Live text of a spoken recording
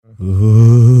Do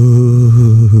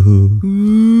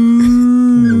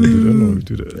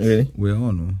that. Really? We're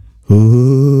on.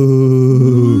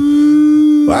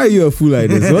 Why are you a fool like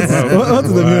this? What's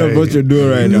the meaning of what you're doing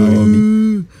right now,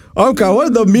 homie? Uncle,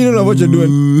 what's the meaning of what you're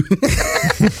doing?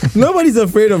 Nobody's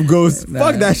afraid of ghosts.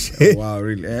 Fuck that shit. Wow,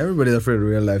 really? Everybody's afraid of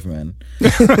real life, man.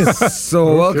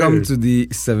 So, welcome to the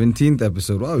 17th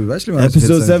episode. Wow, we've actually managed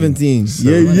Episode to hit 17.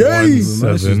 Yeah. Yay. We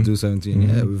managed to do 17.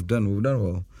 Yeah, we've done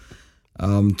well.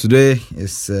 Today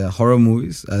is horror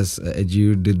movies, as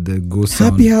Ejiu did the ghost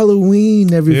sound. Happy Halloween,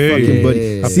 fucking buddy.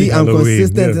 Yeah. See, Happy I'm Halloween,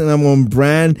 consistent and I'm on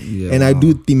brand and I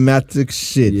do thematic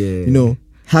shit. Yeah. You know,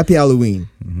 Happy Halloween.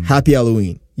 Happy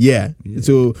Halloween. Yeah.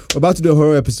 So we're about to do a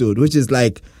horror episode, which is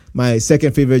like my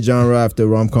second favorite genre after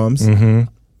rom-coms. Yeah,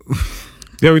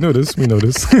 we know this.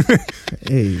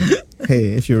 Hey,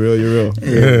 if you're real, you're real.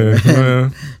 Yeah.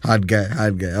 Hard guy.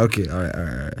 Okay, all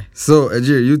right. So,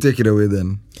 Ejiu, you take it away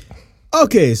then.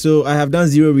 Okay, so I have done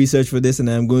zero research for this and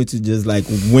I'm going to just like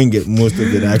wing it most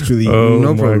of it actually. Oh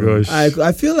No my problem. gosh.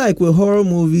 I feel like with horror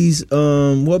movies,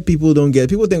 what people don't get,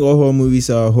 people think all horror movies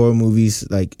are horror movies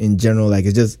like in general, like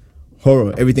it's just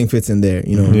horror. Everything fits in there,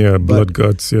 you know. Yeah, But blood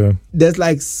guts, yeah. there's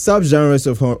like subgenres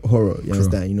of horror, you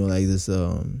understand? You know, like this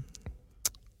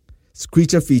it's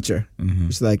creature feature.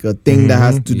 It's like a thing that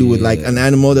has to do with like an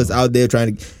animal that's out there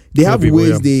trying to. They have people,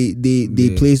 ways they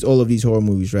place all of these horror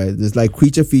movies, right? There's like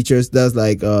creature features. That's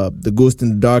like the Ghost in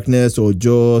the Darkness or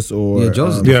Jaws or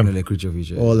Jaws is definitely a creature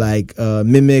feature. or like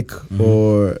Mimic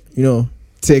or you know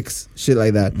Ticks, shit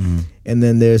like that. And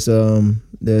then there's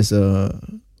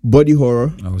body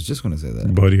horror, I was just going to say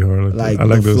that. Body horror. like I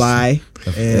like The those. Fly.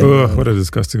 And, Oh, what a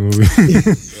disgusting movie.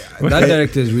 That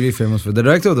director is really famous for. The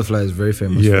director of The Fly is very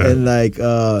famous. Yeah. and like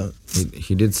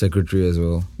He did Secretary as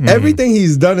well. everything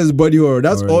he's done is body horror.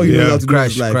 That's all he knows how to do.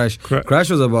 Crash. is like Crash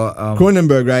was about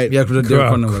Cronenberg, right? Yeah, David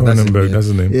Cronenberg. That's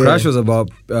his name. Yeah. Crash was about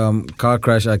car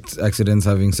crash accidents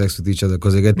having sex with each other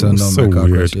because they get turned on So by car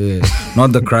weird. crash. Yeah,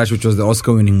 not the Crash, which was the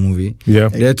Oscar-winning movie. Yeah.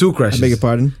 There are two I crashes. beg your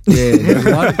pardon. Yeah, there's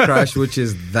one Crash which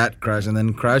is that Crash, and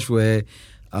then Crash where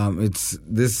it's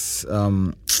this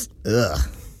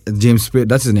James Spader.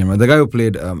 That's his name, right? The guy who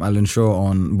played Alan Shaw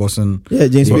on Boston. Yeah,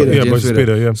 James Spader. Yeah, James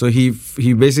Spader, yeah. So he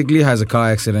basically has a car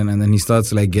accident and then he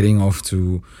starts like getting off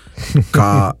to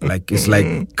car, like it's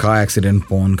like car accident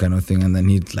porn kind of thing, and then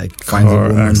he like finds Car a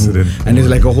woman accident and it's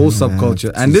like a whole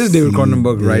subculture. And this is David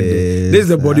Cronenberg right there. This is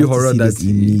the body horror that's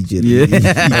immediately.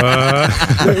 Yeah.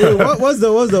 What's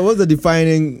the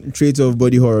defining trait of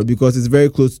body horror? Because it's very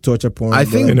close to torture porn. I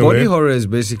think In a body way. horror is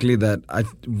basically that.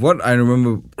 What I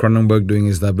remember Cronenberg doing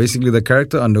is that basically the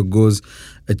character undergoes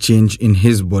a change in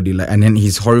his body, like, and then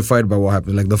he's horrified by what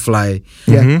happens. Like The Fly.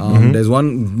 Yeah. There's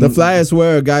one. The Fly is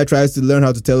where a guy tries to learn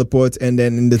how to teleport, and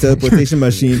then in the teleportation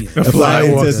machine, a fly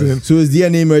walks enters. in. So his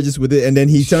DNA merges with it, and then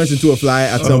he turns into a fly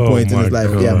at some Oh point in my his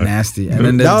life. God. Yeah. Nasty. And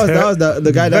then That there's, was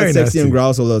the guy Very that's sexy and nasty.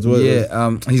 growls a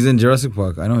lot. he's in Jurassic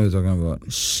Park. I know who you're talking about.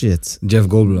 Shit. Jeff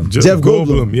Goldblum. Jeff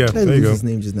Goldblum. Yeah, I there you lose go. his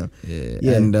name just now.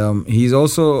 Yeah. And he's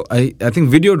also I think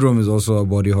Videodrome is also a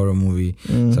body horror movie.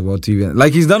 It's about TV.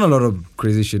 Like he's done a lot of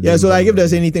crazy shit. Yeah, so like if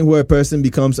there's anything where a person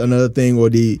becomes another thing or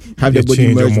they have their They body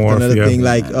change or merged with morph, another yeah. thing,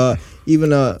 like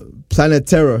even Planet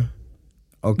Terror.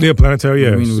 Okay. Yeah, Planetary,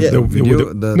 yeah. You mean with Yeah. the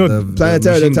video, the Planet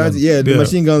Terror, machine gun. the Yeah.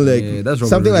 machine gun leg. Yeah, that's Robert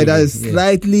something like that is Rodriguez.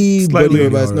 slightly body Slightly horror,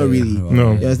 but it's not horror, really. yeah.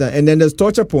 No. You understand? And then there's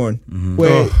torture porn,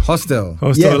 where Oh. Hostel.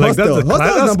 Hostel, yeah, like Hostel. that's a Hostel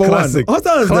is that's number one. classic.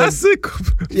 Hostel is classic.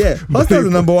 Hostel is the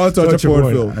number one torture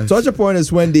porn film. Torture porn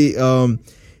is when they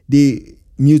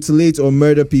mutilate or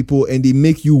murder people and they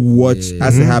make you watch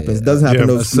as it happens. It doesn't happen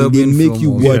Yeah. off A screen. They Serbian make film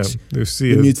you also. watch You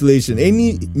see the it. mutilation.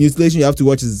 Any mutilation you have to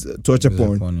watch is torture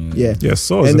porn. Yeah. Yeah,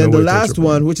 Saw is And in then a the way last torture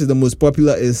one, porn. which is the most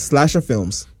popular, is slasher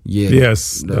films. Yeah.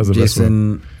 Yes, that's the best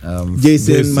one.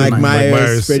 Jason, Mike Myers,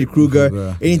 Myers, Freddy Krueger,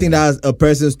 Krueger. anything that has a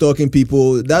person stalking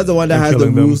people. That's the one that And has the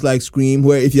killing them. rules like Scream,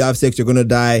 where if you have sex, you're gonna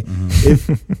die. If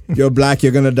you're black,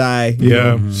 you're gonna die. You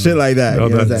Yeah. know, shit like that. All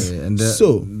you know that. what I'm saying? And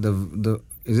So- the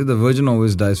is it the virgin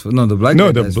always dies for? No, the black. No,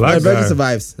 guy the dies black The first. Virgin guy.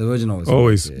 survives. The virgin always.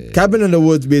 Always. survives, yeah. Cabin in the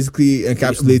Woods basically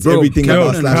encapsulates Bro, everything Cabin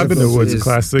about in slasher Cabin in the films. Woods, It's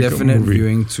classic definite movie.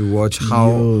 viewing to watch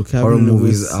how Yo, Cabin horror in the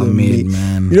movies Woods are is made, amazing.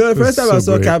 man. You know, the first It's time I so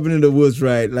saw great. Cabin in the Woods,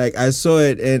 right? Like I saw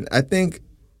it and I think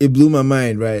it blew my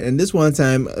mind, right? And this one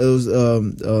time it was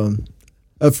an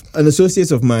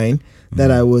associate of mine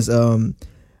that I was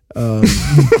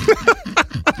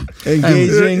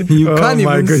engaging. You can't Oh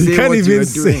my even God, say you can't what even you're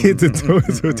say doing. it to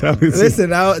totality. Listen,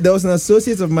 there was an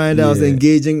associate of mine that I was Yeah.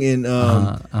 engaging in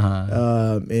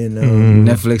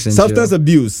Netflix and substance chill.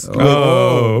 abuse.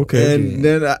 Oh, okay. And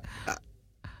then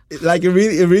like it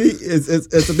really it's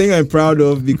a thing I'm proud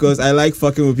of because I like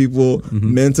fucking with people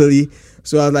mentally.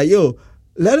 So I was like, yo,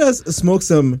 let us smoke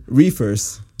some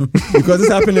reefers. Because this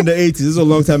happened in the 80s. This is a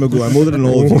long time ago. I'm older than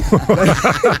all of you.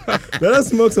 Let us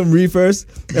smoke some reefers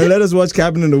and let us watch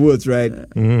Cabin in the Woods, right?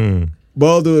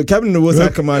 Well, the Cabin in the Woods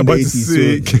had come out in the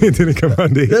 80s. It didn't come out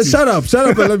in the 80s. Shut up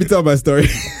and let me tell my story.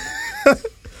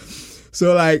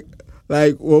 So like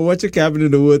we'll watch a Cabin in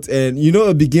the Woods, and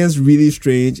it begins really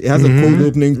strange. It has a cold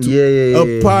opening to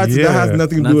a part that has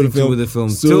nothing to do with the film.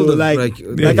 So I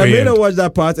made her watch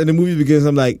that part, and the movie begins.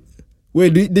 I'm like,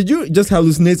 wait, did you just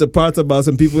hallucinate a part about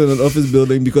some people in an office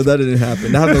building? Because that didn't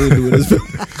happen. That has nothing to do with this film.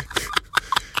 I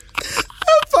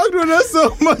fucked with her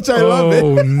so much. I love it.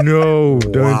 Oh no,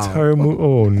 the entire movie.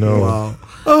 Oh no. Wow.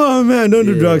 Oh man, don't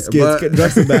do drugs, kids.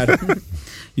 Drugs are bad.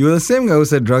 You were the same guy who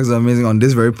said drugs are amazing on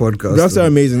this very podcast. Drugs are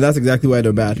amazing. That's exactly why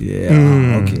they're bad.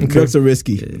 Yeah. Okay. Drugs are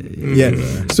risky. Yeah.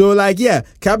 So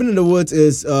Cabin in the Woods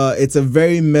is it's a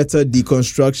very meta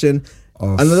deconstruction.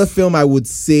 Another film I would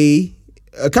say.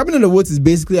 Cabin in the Woods is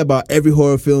basically about every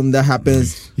horror film that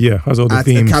happens. Yeah, has all the at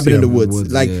themes. A Cabin in the Woods,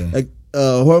 like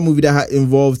a horror movie that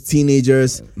involves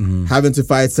teenagers having to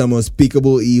fight some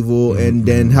unspeakable evil and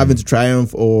then having to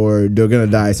triumph or they're gonna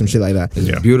die, some shit like that.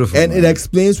 It's beautiful, and it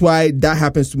explains why that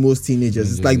happens to most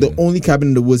teenagers. It's like the only Cabin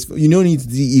in the Woods. You don't need to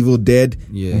see Evil Dead.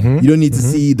 You don't need to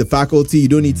see The Faculty. You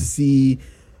don't need to see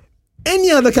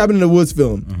any other Cabin in the Woods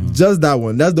film. Just that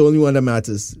one. That's the only one that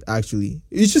matters, actually.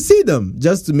 You should see them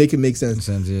just to make it make sense.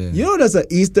 There's an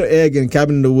Easter egg in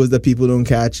Cabin in the Woods that people don't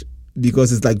catch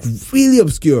because it's like really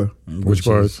obscure. Which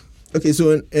part? Okay, so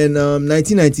in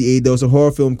 1998, there was a horror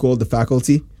film called The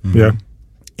Faculty. Yeah.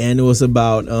 And it was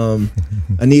about an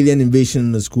alien invasion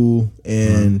in the school.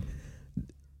 And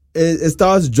it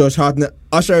stars Josh Hartnett.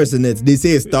 Usher is in it. They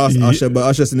say it stars Usher, but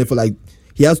Usher's in it for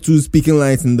he has 2 speaking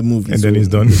lines in the movie. And then he's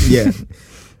done. Yeah.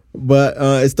 But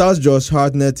it stars Josh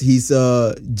Hartnett. He's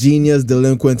a genius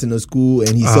delinquent in a school,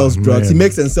 and he sells drugs. He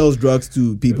makes and sells drugs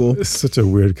to people. It's such a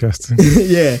weird casting.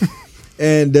 Yeah.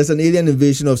 And there's an alien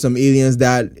invasion of some aliens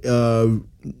that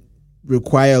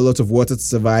require a lot of water to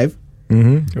survive.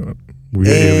 Weird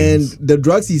aliens. The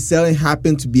drugs he's selling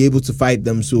happen to be able to fight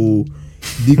them. So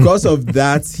because of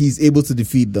that, he's able to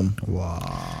defeat them.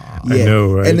 Wow. Yeah. I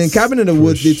know, right? And in Cabin in the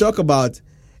Woods, they talk about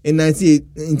in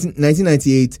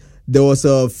 1998, there was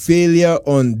a failure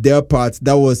on their part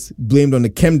that was blamed on the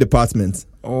chem department.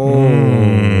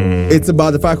 It's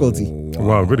about The Faculty.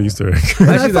 Wow, good Easter egg.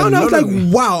 And I found out,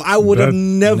 wow, I would have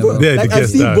never. I've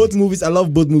seen both movies. I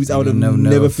love both movies. I would have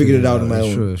never figured it out on my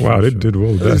own. Wow, they did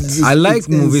well. I like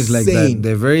movies like that.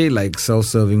 They're very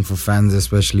self-serving for fans,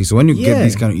 especially. So when you get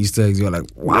these kind of Easter eggs, you're like,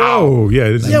 wow.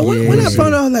 When I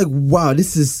found out, wow,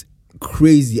 this is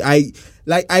crazy. I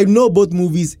know both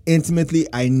movies intimately.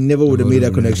 I never would have made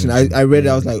that connection. I read it.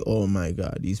 I was like, oh my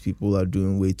God, these people are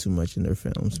doing way too much in their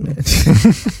films, man.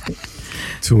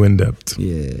 Too in depth.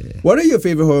 Yeah. What are your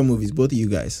favorite horror movies, both of you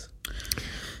guys?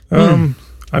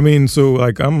 I mean, so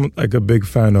I'm a big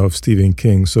fan of Stephen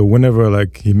King. So whenever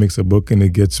he makes a book and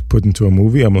it gets put into a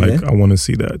movie, I'm like, I want to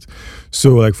see that.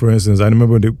 So for instance, I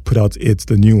remember they put out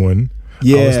the new one.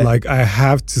 Yeah. I was like, I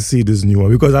have to see this new one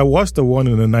because I watched the one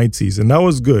in the 90s and that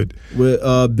was good. With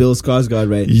Bill Skarsgård,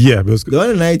 right? Yeah. The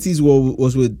one in the 90s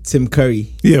was with Tim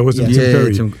Curry. Yeah, it was with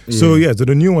Tim Curry. So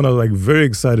the new one, I was very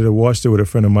excited. I watched it with a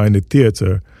friend of mine in the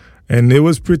theater and it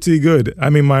was pretty good. I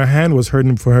mean, my hand was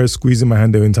hurting for her squeezing my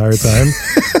hand the entire time.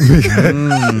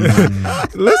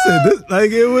 Listen,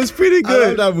 it was pretty good. I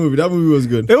love that movie. That movie was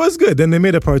good. It was good. Then they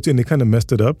made a part 2 and they kind of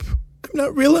messed it up.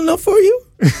 Not real enough for you?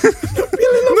 Not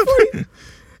real enough for you?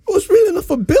 It was real enough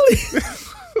for Billy.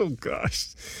 Oh, gosh.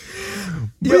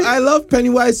 I love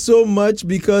Pennywise so much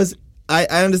because I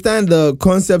understand the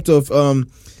concept of...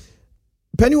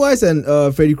 Pennywise and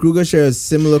Freddy Krueger share a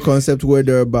similar concept where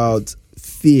they're about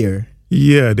fear.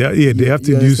 Yeah, they have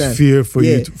to use fear for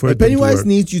you. Pennywise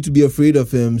needs you to be afraid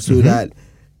of him so that...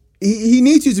 He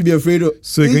needs you to be afraid of...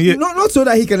 not so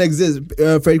that he can exist.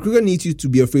 Freddy Krueger needs you to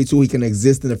be afraid so he can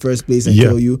exist in the first place and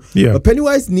kill you. Yeah. But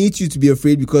Pennywise needs you to be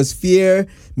afraid because fear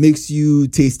makes you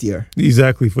tastier.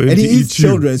 Exactly. And he eats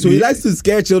children. So he likes to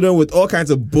scare children with all kinds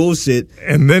of bullshit.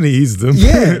 And then he eats them.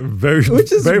 Yeah.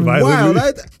 Which is very wild.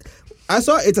 I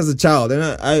saw it as a child and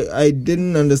I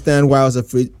didn't understand why I was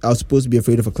supposed to be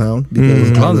afraid of a clown. Because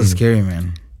clowns are scary,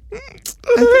 man. I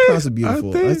think clowns are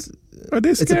beautiful. Are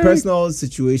they scary? It's a personal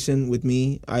situation with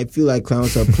me. I feel like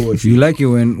clowns are poetry. You like it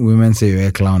when women say you're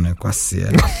a clown. God. Says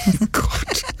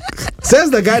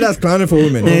the guy that's clowning for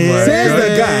women. Says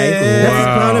the guy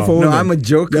that's clowning for women. No, I'm a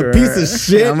joker. The piece of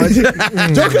shit.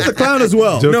 Joker's a clown as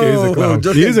well. Joker is a clown.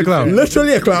 He is a clown.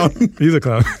 Literally a clown. He's a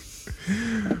clown.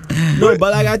 No,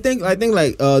 but I think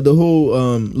the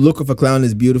whole look of a clown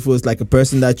is beautiful. It's like a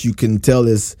person that you can tell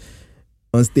is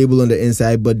unstable on the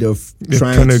inside, but they're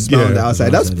trying to smile on the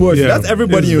outside. That's poetry. That's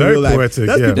everybody in real life. Poetic,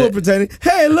 that's people pretending,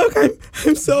 hey, look,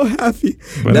 I'm so happy.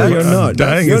 But no, you're not.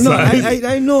 Dying you're inside.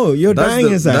 not. I know. You're dying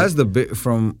inside. That's the bit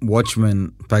from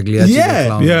Watchmen, Pagliacci the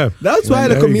clown. Yeah. That's why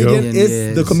the comedian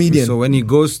is the comedian. So when he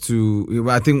goes to,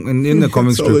 I think in the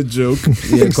comic it's strip. all a joke.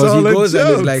 Yeah, because he goes and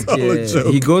he's like,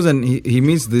 joke. he goes and he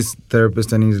meets this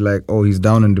therapist and he's like, oh, he's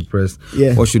down and depressed.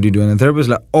 Yeah. What should he do? And the therapist is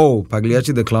like, oh,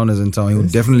 Pagliacci the clown is in town. He will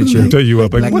definitely cheer you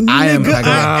up. Like, I am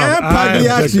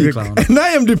Pagliacci, and I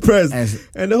am depressed.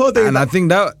 And the whole thing. And I think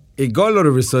that it got a lot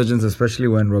of resurgence, especially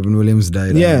when Robin Williams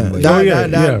died. Yeah,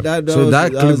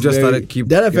 that clip just started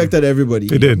that affected everybody.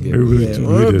 It did. It really did.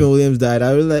 When Robin Williams died,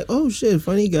 I was like, oh shit,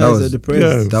 funny guys are depressed.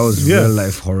 Yeah, that was real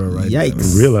life horror, right?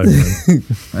 Yikes, real life.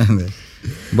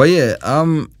 But yeah,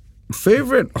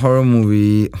 favorite horror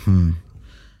movie.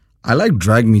 I like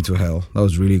Drag Me to Hell. That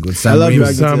was really good. Sam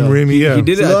Raimi. Yeah, he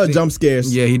did a lot of jump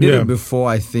scares. Yeah, he did it before.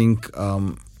 I think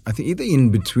either in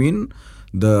between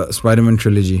the Spider-Man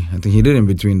trilogy. I think he did in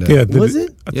between that. Yeah, was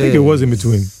it? I think it was in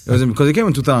between. It was because it came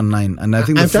in 2009, and I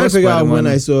think I'm trying to figure out when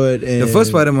I saw it. The first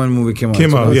Spider-Man movie came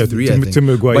out. Yeah, Tim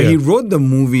Maguire. But he wrote the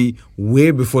movie way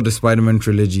before the Spider-Man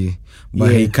trilogy.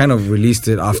 But he kind of released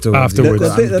it afterwards.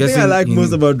 The thing I like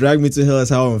most about Drag Me to Hell is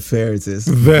how unfair it is.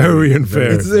 Very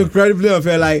unfair. It's incredibly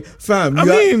unfair. Like, fam,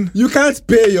 you can't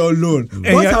pay your loan.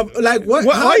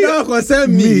 How you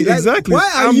concern me? Like, exactly.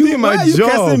 Why are you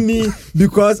cursing me?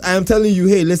 Because I am telling you,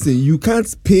 hey, listen, you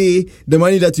can't pay the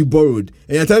money that you borrowed.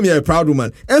 And you're telling me you're a proud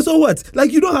woman. And so what?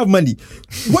 Like, you don't have money.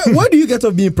 What do you get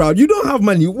of being proud? You don't have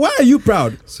money. Why are you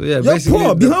proud? So yeah, you're basically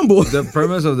poor. Be humble. The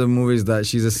premise of the movie is that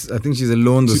I think she's a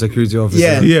loan to security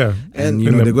officer. Yeah. And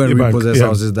they go and repossess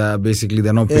houses that basically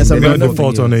they're not paying. Some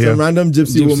default on it. Some random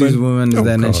gypsy woman is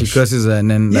there, and then she curses her, and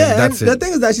then that's it. The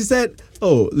thing is that she said,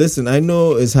 "Oh, listen, I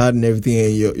know it's hard and everything,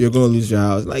 and you're gonna lose your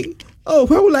house. Like, oh,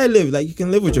 where will I live? Like, you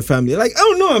can live with your family. Like,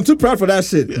 oh no, I'm too proud for that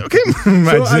shit. Okay,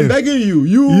 imagine. So I'm begging you.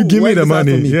 You give me the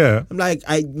money. Yeah. I'm like,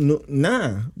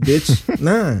 nah, bitch,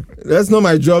 nah. That's not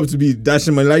my job to be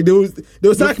dashing money. Like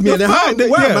they'll sack me, and then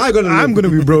where am I gonna live? I'm gonna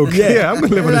be broke. Yeah, I'm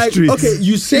gonna live on the streets. Okay,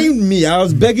 you shamed me. I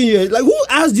was begging you. Like, who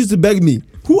asked you to beg me?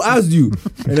 Who asked you?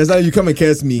 And that's how you come and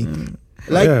curse me.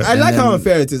 Like, I like how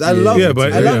unfair it is. I love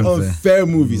unfair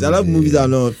movies. I love movies that are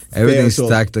not fair. Everything's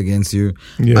stacked against you.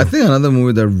 Yeah. I think another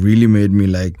movie that really made me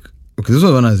like, okay, this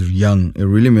was when I was young. It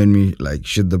really made me like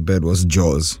shit the bed was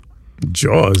Jaws.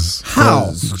 Jaws?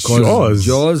 How?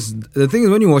 Jaws. The thing is,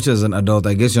 when you watch it as an adult,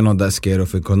 I guess you're not that scared of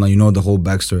it because now you know the whole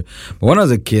backstory. But when I was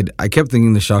a kid, I kept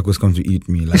thinking the shark was going to eat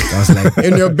me. Like, I was like,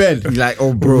 in your bed, like,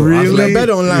 oh bro, really? I was like,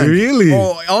 bed online, really?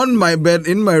 Oh, on my bed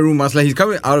in my room. I was like, he's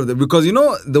coming out of there because you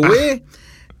know the way.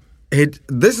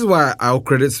 This is why I'll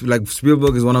credit, like,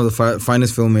 Spielberg is one of the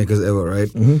finest filmmakers ever, right?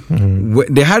 Mm-hmm.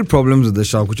 Mm-hmm. They had problems with the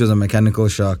shark, which was a mechanical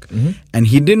shark, and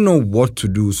he didn't know what to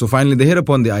do. So finally, they hit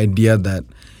upon the idea that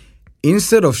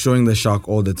instead of showing the shark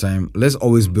all the time, let's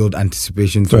always build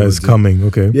anticipation so it's coming,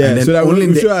 okay. Yeah, and then so that only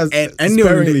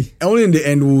only in the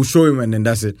end we'll show him, and then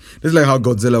that's it. This is like how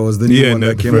Godzilla was the new one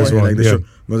that came out, like the show.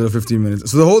 Godzilla 15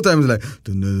 minutes. So the whole time it's like,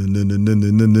 and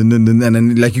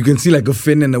then like you can see like a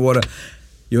fin in the water.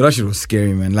 Yo, that shit was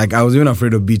scary, man. Like, I was even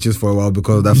afraid of beaches for a while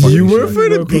because of that fucking You were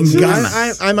afraid of beaches?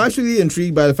 I'm actually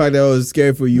intrigued by the fact that it was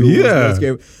scary for you.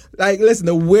 Yeah. Like, listen,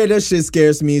 the weirdest shit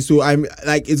scares me. So I'm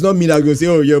like, it's not me that's going to say,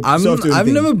 oh, you're soft. I've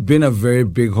never been a very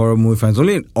big horror movie fan. It's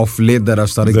only off late that I've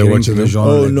started getting into the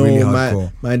genre. Oh, like, no. Really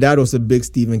hardcore. My dad was a big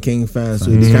Stephen King fan.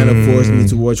 So he kind of forced me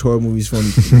to watch horror movies from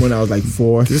when I was like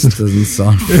 4. This doesn't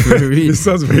sound very... This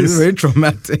sounds very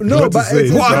traumatic. No, but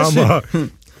it's drama.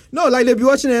 No, like they'll be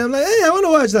watching it. I'm like, hey, I want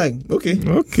to watch. Like,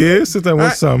 okay, sit and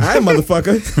watch some. Hi,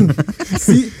 motherfucker.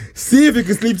 see if you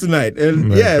can sleep tonight.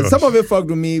 And some of it fucked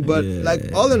with me, but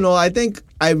all in all, I think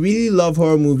I really love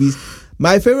horror movies.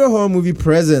 My favorite horror movie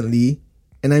presently,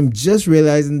 and I'm just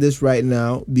realizing this right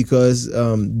now because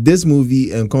this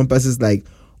movie encompasses like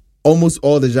almost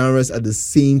all the genres at the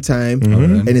same time,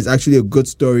 and it's actually a good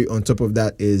story. On top of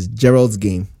that, is Gerald's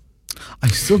Game. I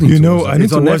still need to watch I need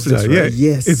to watch Netflix, that. Right?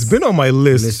 Yeah, yes, it's been on my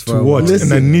list to watch,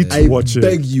 and I need to watch it. I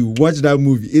beg you, watch that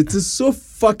movie. It is so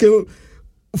fucking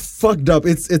fucked up.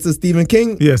 It's a Stephen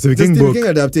King. Yeah, Stephen King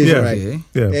adaptation, right?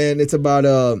 Yeah, and it's about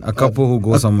a couple who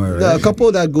go somewhere. Right? A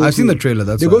couple that go. I've seen the trailer.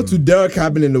 They go to their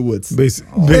cabin in the woods.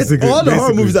 Basically, all the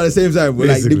horror movies at the same time.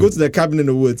 Like they go to their cabin in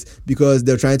the woods because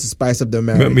they're trying to spice up their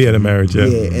marriage. The marriage. Yeah,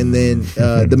 and then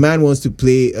the man wants to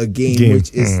play a game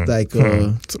which is like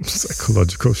some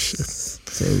psychological shit.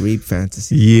 It's a rape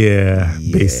fantasy. Yeah,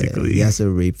 basically. He has a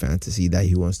rape fantasy that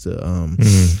he wants to I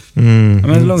mean,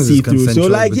 as long as see it's through. consensual So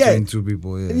like, between two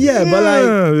people, but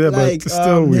it's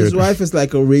still weird. his wife is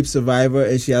like a rape survivor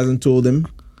and she hasn't told him.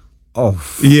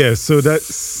 Yeah,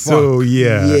 so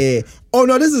yeah. Oh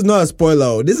no, this is not a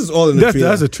spoiler. This is all in the trailer.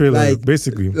 That's a trailer,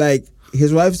 basically. Like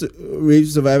his wife's a rape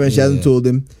survivor and she hasn't told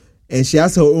him. And she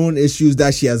has her own issues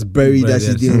that she has buried that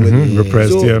she's dealing with.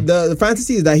 Repressed, so the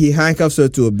fantasy is that he handcuffs her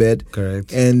to a bed.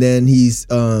 Correct. And then he's,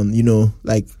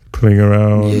 like... playing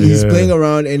around. He's playing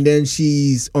around and then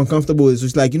she's uncomfortable. So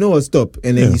she's like, you know what, stop.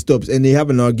 And then he stops. And they have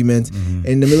an argument. And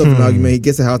in the middle of an argument, he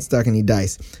gets a heart attack and he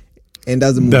dies. And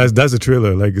that's the movie. That's a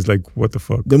trailer. Like, it's like, what the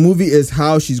fuck? The movie is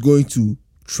how she's going to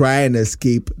try and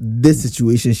escape this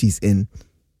situation she's in.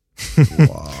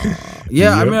 Wow.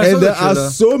 Yeah, I mean, and there are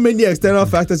so many external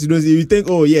factors. You think,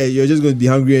 oh yeah, you're just going to be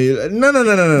hungry. No.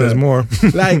 There's more.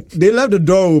 Like they left the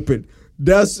door open.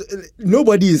 There's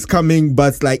nobody is coming,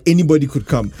 but like anybody could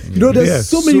come. There's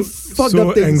so many fucked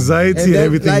up things. Anxiety and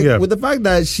everything. Like, with the fact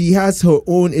that she has her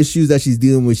own issues that she's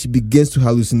dealing with, she begins to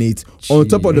hallucinate. On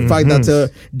top of the fact that her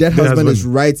dead husband is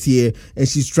right here, and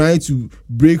she's trying to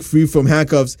break free from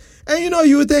handcuffs. And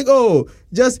you would think, oh,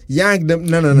 just yank them.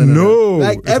 No.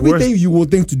 Like everything you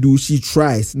would think to do, she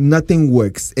tries. Nothing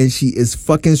works, and she is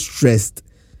fucking stressed,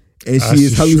 and she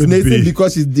is hallucinating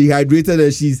because she's dehydrated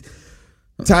and she's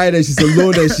tired and she's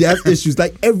alone and she has issues.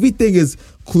 Like everything is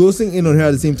closing in on her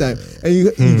at the same time, and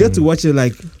you get to watch it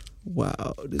like,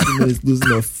 wow, this woman is losing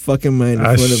her fucking mind in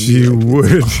front of me. She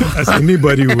would, as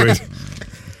anybody would.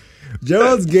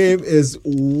 Gerald's Game is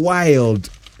wild.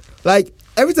 Like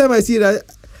every time I see that,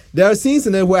 there are scenes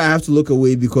in there where I have to look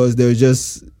away because they're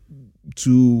just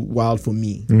too wild for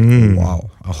me. Wow,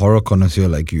 a horror connoisseur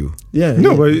like you. Yeah.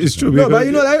 No, but it's true. No, but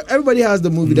like, everybody has the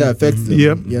movie that affects them.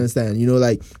 Yeah. You understand?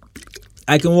 Like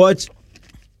I can watch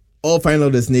all Final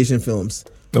Destination films.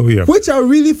 Oh yeah, which are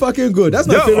really fucking good. That's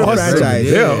my favorite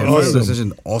franchise. Yeah,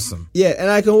 awesome. Yeah, and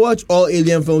I can watch all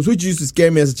Alien films, which used to scare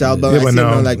me as a child, but now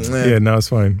I'm like, now it's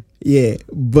fine. Yeah,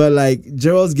 but like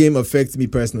Gerald's Game affects me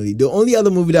personally. The only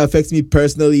other movie that affects me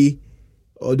personally,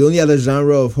 or the only other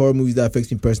genre of horror movies that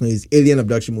affects me personally, is alien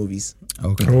abduction movies.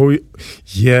 Okay. Oh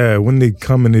yeah, when they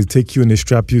come and they take you and they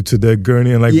strap you to the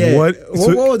gurney and like what?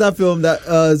 What was that film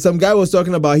that some guy was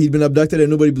talking about? He'd been abducted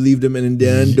and nobody believed him, and in the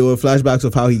end there were flashbacks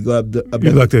of how he got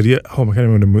abducted. Yeah. Oh, I can't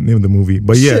remember the name of the movie,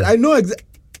 but Shit, I know.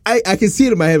 I can see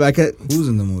it in my head. But I can't. Who's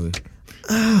in the movie?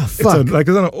 Fuck. It's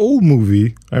an old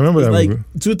movie. I remember that movie.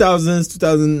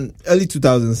 2000s, early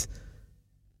 2000s.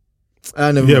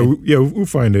 We'll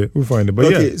find it. But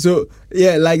okay, so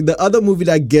like the other movie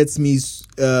that gets me,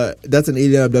 that's an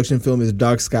alien abduction film, is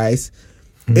Dark Skies.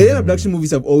 Alien abduction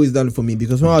movies have always done it for me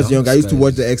because when I was young, I used to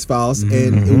watch the X-Files,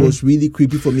 and it was really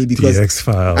creepy for me because the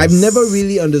X-Files. I've never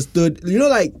really understood.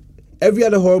 Like every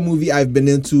other horror movie I've been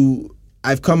into,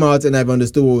 I've come out and I've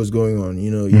understood what was going on.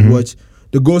 You watch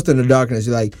The Ghost in the Darkness,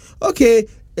 you're like, okay,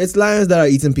 it's lions that are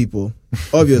eating people.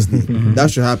 Obviously,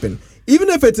 that should happen. Even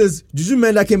if it is Juju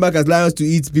men that came back as lions to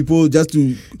eat people just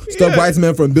to stop white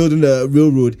men from building the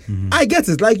railroad, I get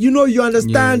it. Like, you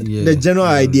understand the general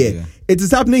idea. Yeah. It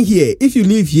is happening here. If you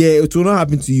live here, it will not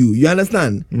happen to you. You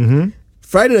understand?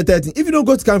 Friday the 13th, if you don't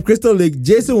go to Camp Crystal Lake,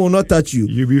 Jason will not touch you.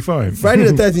 You'll be fine. Friday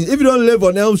the 13th, if you don't live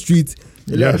on Elm Street,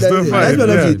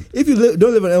 if you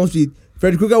don't live on Elm Street,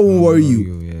 Freddy Krueger won't worry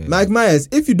you. Mike Myers,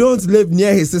 if you don't live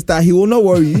near his sister, he will not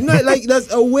worry you. Like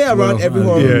that's a way around every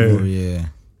horror movie.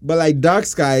 But like Dark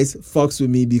Skies fucks with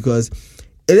me because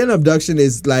alien abduction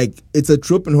is like, it's a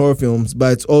trope in horror films,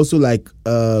 but it's also like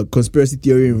a conspiracy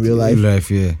theory in real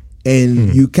life.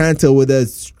 And you can't tell whether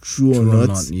it's true or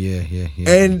not. Yeah.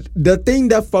 And the thing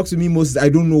that fucks with me most is I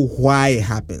don't know why it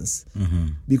happens.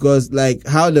 Because like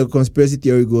how the conspiracy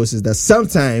theory goes is that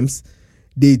sometimes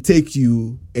they take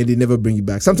you and they never bring you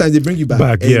back. Sometimes they bring you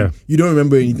back and you don't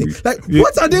remember anything. Like,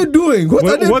 what are they doing? What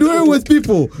are they doing with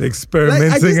people?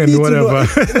 Experimenting and whatever.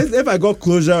 If I got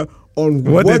closure on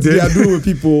what they are doing with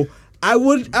people, I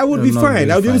would be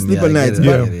fine. I would be able to sleep at night.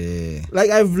 But like,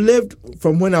 I've lived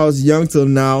from when I was young till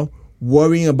now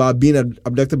worrying about being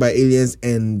abducted by aliens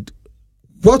and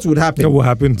what would happen. What will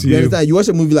happen to you? Understand? You watch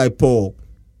a movie like Paul.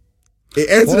 It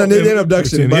ends in an alien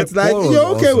abduction, but like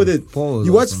you're okay with it.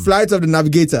 You watch Flight of the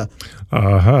Navigator.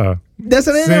 There's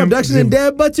an alien abduction in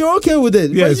there, but you're okay with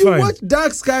it. Yeah, when you watch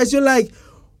Dark Skies, you're like,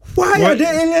 why are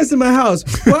there aliens in my house?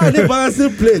 Why are they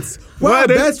balancing plates? Why are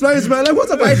beds flying? Like, what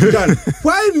have I done?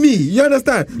 Why me? You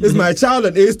understand? Is my child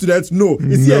an A student? No.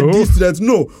 Is he a D student?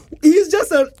 No. He's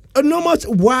just a no much.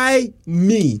 Why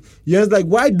me? You know, like,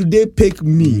 why do they pick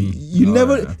me?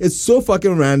 It's so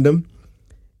fucking random.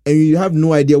 and you have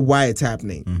no idea why it's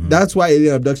happening. That's why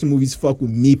alien abduction movies fuck with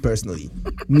me personally.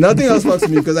 Nothing else fucks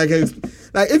with me because I can,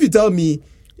 like, if you tell me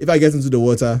if I get into the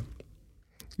water,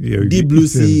 Deep Blue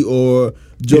Sea or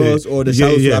Jaws or the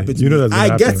shallows will happen to me,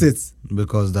 I get it.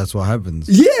 Because that's what happens.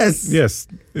 Yes.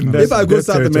 If I go to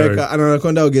South America and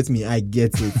Anaconda will get me, I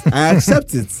get it. I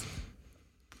accept it.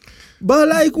 But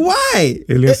like, why?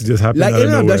 Aliens just happen. Like,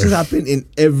 alien abductions happen in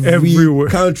every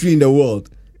country in the world.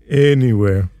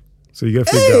 Anywhere. So you get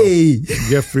freaked out. You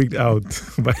get freaked out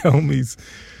by all means.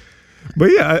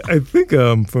 But yeah, I think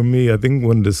for me, I think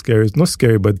one of the scariest, not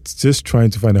scary, but just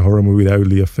trying to find a horror movie that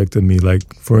really affected me.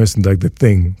 Like, for instance, like The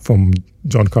Thing from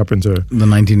John Carpenter. The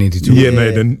 1982 Yeah,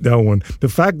 that one. The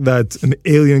fact that an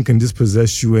alien can just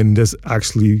possess you and just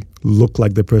actually look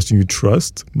like the person you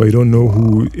trust, but you don't know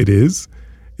who it is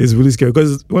really scary,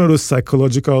 because it's one of those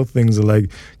psychological things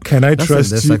like, can I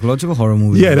trust you? Psychological horror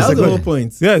movie. Yeah, that's the whole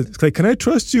point. Yeah, it's like, can I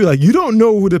trust you? Like, you don't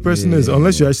know who the person is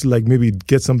unless you actually like maybe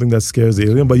get something that scares the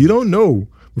alien, but you don't know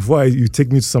before you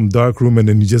take me to some dark room and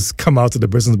then you just come out to the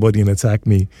person's body and attack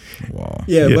me. Wow.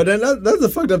 Yeah. But then that's the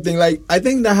fucked up thing. Like, I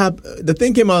think that the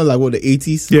thing came out in like, what, the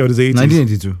 80s? Yeah, it was the 80s.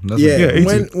 1982.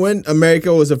 That's when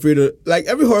America was afraid of, like,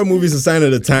 every horror movie is a sign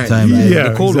of the time. Yeah,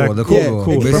 the Cold War. The Cold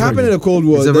War. It happened in the Cold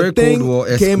War. It's a very Cold War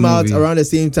came out around the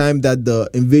same time that the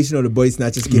invasion of the Body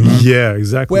Snatchers came out. Yeah,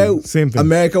 exactly. Where same thing.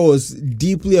 America was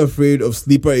deeply afraid of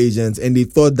sleeper agents, and they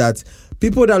thought that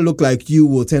people that look like you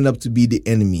will turn up to be the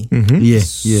enemy.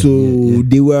 So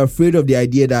they were afraid of the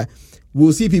idea that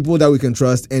we'll see people that we can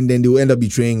trust and then they will end up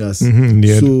betraying us.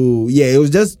 So it was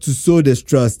just to sow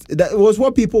distrust. That was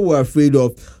what people were afraid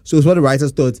of. So it's what the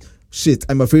writers thought, shit,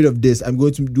 I'm afraid of this. I'm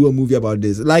going to do a movie about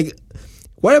this. Like,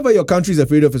 whatever your country is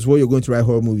afraid of is what you're going to write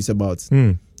horror movies about.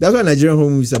 That's why Nigerian horror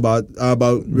movies are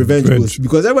about revenge goes.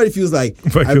 Because everybody feels like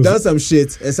I've done some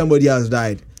shit and somebody else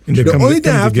died. The only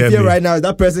thing I have to fear right now is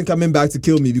that person coming back to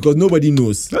kill me because nobody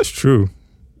knows. That's true.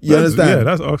 You understand? Yeah,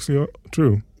 that's actually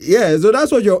true. Yeah, so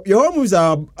that's what your horror movies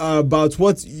are about.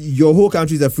 What your whole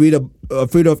country is afraid of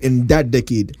in that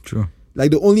decade. True. Like,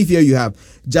 the only fear you have.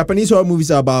 Japanese horror movies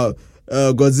are about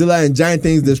Godzilla and giant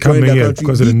things destroying their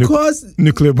country because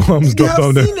nuclear bombs dropped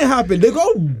on them. They have seen it happen. They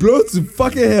got blown to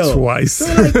fucking hell twice.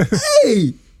 So like,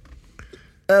 hey.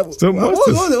 So what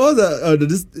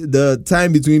was the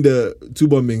time between the two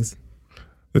bombings?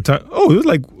 The time? Oh, it was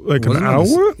like an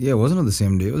hour. Yeah, wasn't it the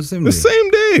same day? It was the same day. The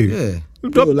same day. Yeah.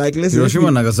 Bro, like, listen, Hiroshima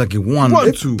and Nagasaki. One,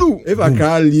 two. If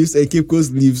Accra leaves and Cape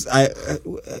Coast leaves,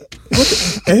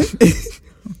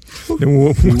 Then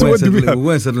what do we have? We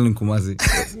went settled in Kumasi,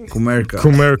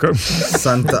 Kumerica,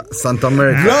 Santa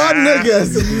America. God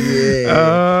niggas.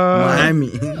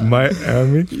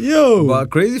 Miami. Yo. But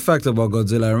crazy fact about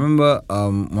Godzilla. I remember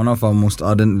one of our most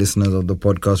ardent listeners of the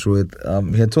podcast,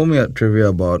 he had told me a trivia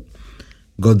about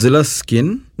Godzilla's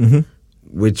skin,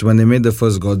 which when they made the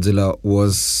first Godzilla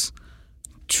was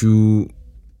to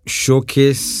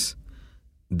showcase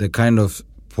the kind of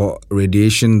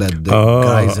radiation that the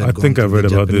guys had I think I've read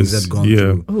about this.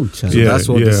 Through. So that's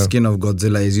what the skin of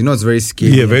Godzilla is. You know, it's very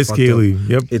scaly. Yeah, very scaly.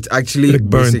 Yep. It's actually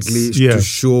basically to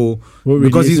show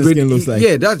because his skin looks like.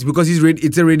 Yeah, that's because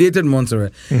it's a radiated monster.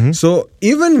 Right? So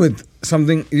even with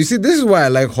something, you see, this is why I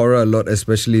like horror a lot,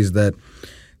 especially is that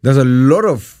there's a lot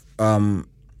of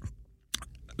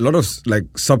like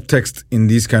subtext in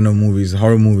these kind of movies,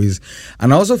 horror movies.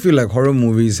 And I also feel like horror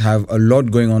movies have a lot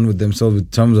going on with themselves in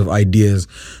terms of ideas.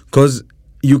 Because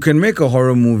you can make a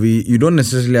horror movie, you don't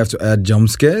necessarily have to add jump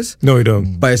scares. No, you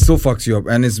don't. But it still fucks you up.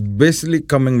 And it's basically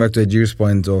coming back to Ajir's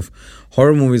point of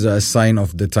horror movies are a sign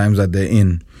of the times that they're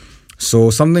in. So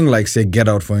something like, say, Get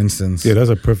Out, for instance. Yeah,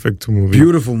 that's a perfect movie.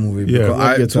 Beautiful movie.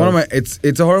 Yeah, it's one of my. It's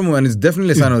a horror movie, and it's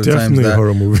definitely a sign of the times that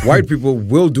white people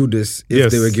will do this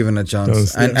if they were given a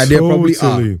chance, and they probably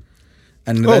are.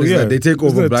 And that is that they take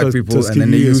over black people, and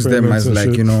then they use them as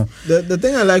like, you know. The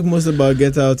thing I like most about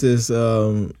Get Out is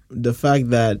the fact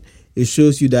that it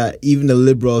shows you that even the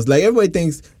liberals, like, everybody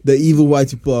thinks the evil white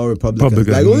people are Republicans.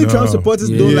 Like, only Trump supporters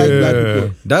don't like black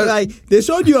people. Like, they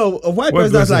showed you a white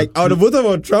person that's like, I would have voted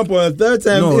for Trump on a third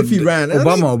time if he ran.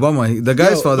 Obama. The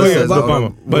guy's father says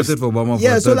Obama voted for Obama for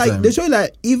a third time. They show you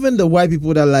that even the white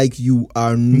people that like you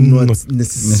are not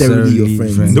necessarily your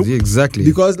friends. Nope. Exactly.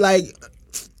 Because, like,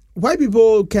 white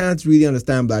people can't really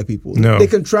understand black people. No. They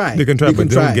can try. But they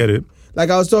don't get it. Like,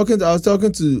 I was talking about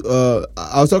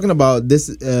this.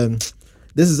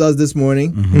 This Is Us this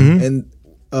morning,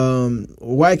 and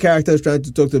white character is trying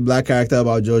to talk to a black character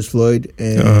about George Floyd,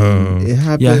 and it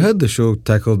happened. Yeah, I heard the show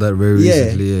tackled that very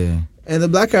recently. Yeah, and the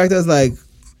black character is like,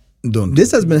 "Don't.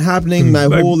 This has been happening my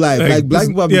whole life. Like black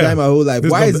people have been dying my whole life.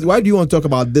 Why do you want to talk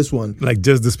about this one? Like,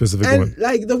 just this specific one?"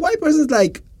 Like, the white person's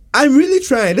like, I'm really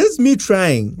trying. This is me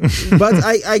trying, but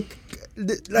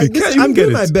I'm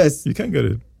doing my best. You can't get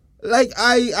it. Like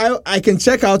I can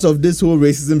check out of this whole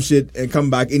racism shit and come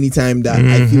back anytime that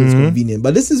I feel it's convenient.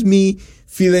 But this is me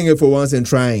feeling it for once and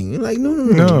trying. Like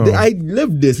no. I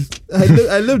lived this.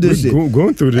 I lived this shit.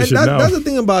 Going through this shit now. That's the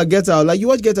thing about Get Out. Like you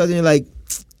watch Get Out and you're like,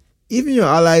 even your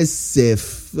allies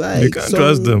safe. Like you can't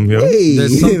trust them. Yeah.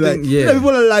 There's something. Like, you know,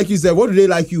 people don't like you. Say, what do they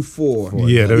like you for?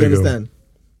 Yeah, there you we understand? Go.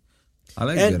 I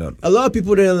like and Get Out. A lot of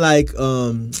people didn't like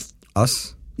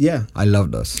Us. Yeah, I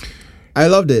loved Us. I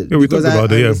loved it because I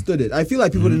understood it. I feel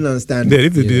like people didn't understand it. Yeah,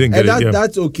 if they didn't get it,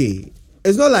 that's okay.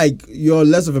 It's not like you're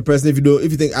less of a person if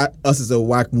you think Us is a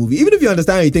whack movie. Even if you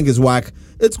understand and you think it's whack,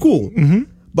 it's cool.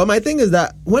 Mm-hmm. But my thing is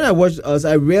that when I watched Us,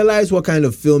 I realized what kind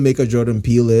of filmmaker Jordan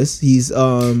Peele is. He's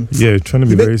trying to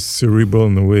be very cerebral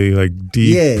in a way, like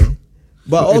deep. Yeah,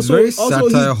 but it's very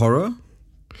satire horror.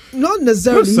 Not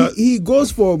necessarily. He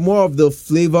goes for more of the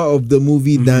flavor of the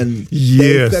movie than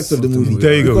the effects of the movie.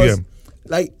 There you go. Yeah.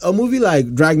 Like a movie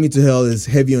like Drag Me to Hell is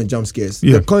heavy on jump scares.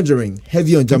 Yeah. The Conjuring,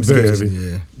 heavy on jump scares.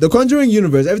 Yeah. The Conjuring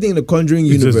universe, everything in the Conjuring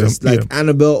universe,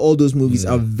 Annabelle, all those movies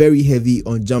are very heavy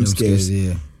on jump scares.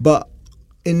 Yeah. But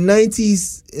in the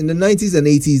 90s and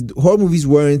 80s, horror movies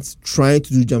weren't trying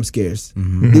to do jump scares.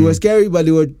 Mm-hmm. They were scary, but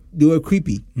they were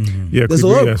creepy. Mm-hmm. Yeah, there's a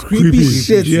lot of creepy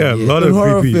shit a lot in of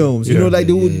horror creepy films. You know, like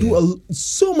they would do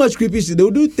so much creepy shit. They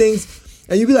would do things.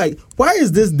 And you'd be like, why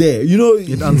is this there? You know,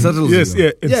 it unsettles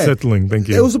you. It's settling. Thank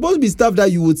you. It was supposed to be stuff that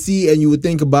you would see and you would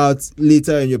think about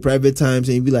later in your private times,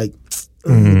 and you'd be like,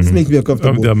 this makes me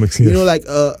uncomfortable. That makes sense. You know, like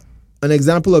an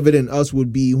example of it in Us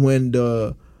would be when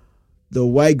the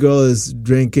white girl is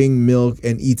drinking milk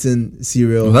and eating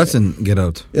cereal. Oh, that's in Get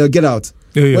Out. Get Out.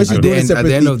 Yeah. When she's doing it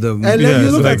separately. At the end of the and then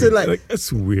you look at it like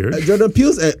that's weird. Jordan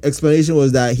Peele's explanation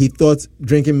was that he thought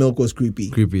drinking milk was creepy.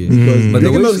 Creepy. Because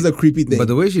drinking milk is a creepy thing. But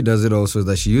the way she does it also is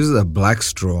that she uses a black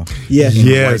straw. Yeah. In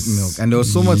white milk. And there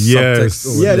was so much subtext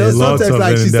over there was subtext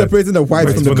like she's separating the white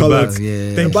from the colors.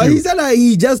 But he said that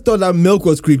he just thought that milk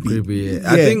was creepy.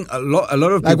 I think a lot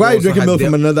of people like, why are you drinking milk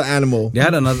from another animal? They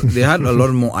had a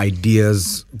lot more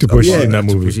ideas to push in that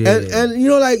movie. And you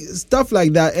know, like stuff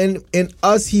like that. And in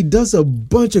Us, he does a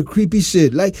bunch of creepy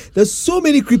shit. Like there's so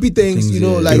many creepy things, you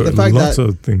know, like the fact that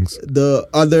the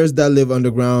others that live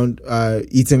underground are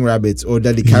eating rabbits, or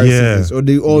that they carry scissors, or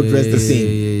they all dress the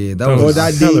same. That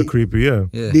was hella creepy.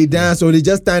 They dance, or they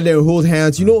just stand there and hold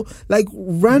hands. You know, like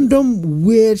random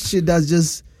weird shit that's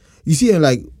just you see and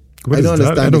like I don't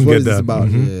understand what is this about.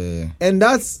 And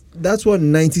that's what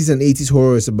 90s and 80s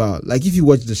horror is about. Like if you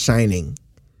watch The Shining,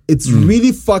 it's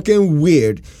really fucking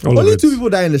weird. Only 2 people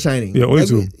die in The Shining. Yeah, only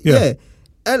 2. Yeah.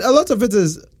 And a lot of it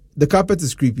is the carpet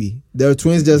is creepy. There are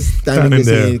twins just standing there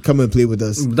saying, "Come and play with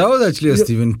us." That was actually a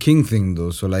Stephen King thing, though.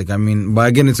 So, like, I mean, but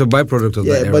again, it's a byproduct of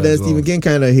that era. But then Stephen King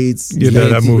kind of hates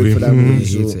that movie. For that movie,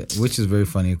 he hates it, which is very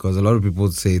funny because a lot of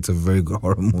people say it's a very good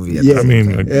horror movie. I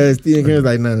mean, Stephen King is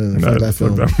like, no, fuck that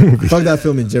film. Fuck that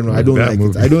film in general. I don't like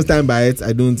it. I don't stand by it.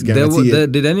 I don't guarantee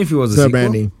it. Did any of you watch the sequel?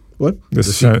 Branding. What? The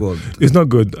sequel. It's not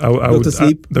good. Dr.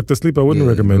 Sleep? Dr. Sleep, I wouldn't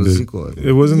recommend it.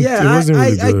 It wasn't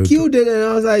really good. I killed it and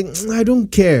I was like, I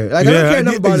don't care. Like, I don't care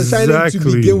enough about The Shining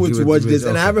to begin with to watch this.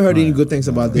 And I haven't heard any good things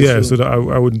about this. Yeah, so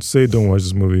I would say don't watch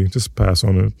this movie. Just pass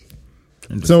on it.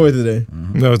 It's not worth it.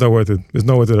 No, it's not worth it. It's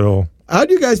not worth it at all. How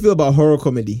do you guys feel about horror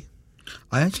comedy?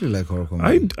 I actually like horror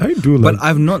comedy. I do like. But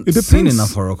I've not seen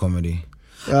enough horror comedy.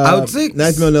 I would say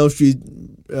Nightmare on Elm Street.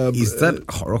 Is that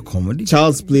horror comedy?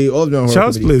 Child's Play, all of them horror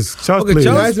Child's comedy. Play.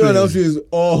 Nightmare on Elm Street is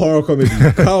all horror comedy.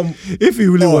 Come if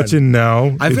you really watch it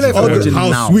now, I feel like if I watch it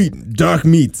now, how sweet dark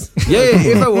meat. Yeah,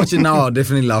 if I watch it now, I'll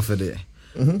definitely laugh at it.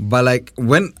 But like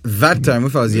when that time,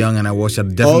 if I was young and I watched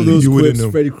it, definitely all those quips.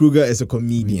 Freddy Krueger is a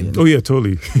comedian. Oh yeah,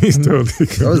 totally. He's totally.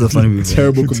 That was a funny movie.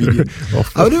 Terrible comedian.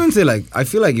 I would even say like I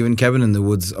feel like even Cabin in the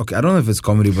Woods. Okay, I don't know if it's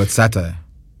comedy, but satire.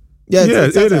 Yeah,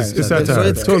 it is. It's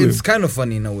satire. So it's kind of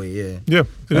funny in a way. Yeah,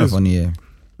 it is funny. Yeah.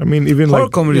 I mean, even horror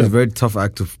comedy is a very tough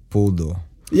act to pull, though.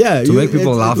 Yeah, to make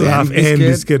people laugh and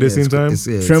be scared at the same time.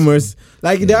 Tremors,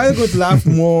 like they're either going to laugh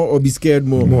more or be scared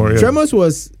more. Tremors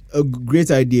was a great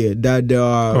idea that there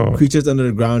are creatures under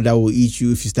the ground that will eat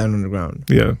you if you stand on the ground.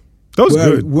 Yeah, that was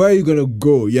good. Where are you gonna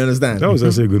go? You understand? That was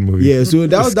actually a good movie. Yeah, so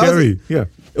that was scary. Yeah.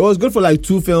 It was good for like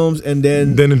 2 films, and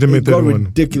then it got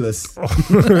ridiculous.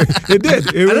 It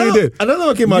did. It really did. I don't know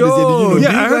what came out this year. Did you know?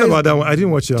 Yeah, I heard about that one. I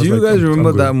didn't watch it. Do you guys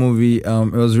remember that movie?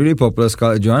 It was really popular.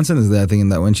 Scarlett Johansson is there, I think, in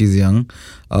that when she's young.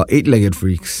 8-Legged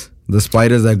Freaks. The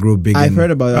spiders that grow big. I've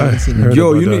heard about that. I haven't seen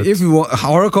it. If you want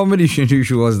horror comedy, you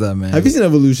should watch that, man. Have you seen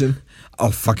Evolution? Oh,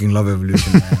 fucking love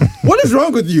Evolution, man. What is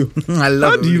wrong with you? I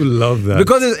love. How do you love that?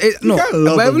 Because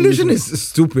Evolution is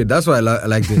stupid. That's why I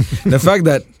liked it. The fact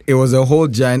that it was a whole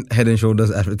giant Head and Shoulders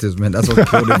advertisement. That's what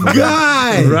killed it.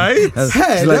 Guy, right?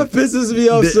 Hey, that pisses me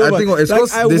off so much. I think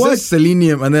it's this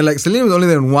selenium, and then like selenium is only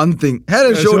there in one thing: Head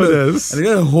and Shoulders, and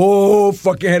then the whole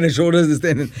fucking Head and Shoulders is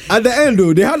standing. At the end,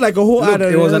 though, they had like a whole ad.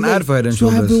 It was an ad for Head and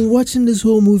Shoulders. So I've been watching this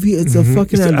whole movie. It's a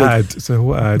fucking ad. It's a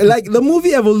whole ad. Like the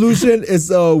movie Evolution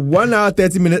is a 1 hour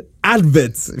 30-minute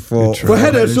advert for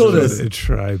Head and Shoulders. They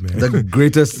tried, man. The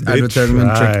greatest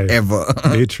advertisement trick ever.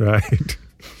 They tried.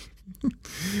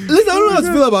 Listen, I don't know how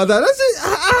to feel about that. That's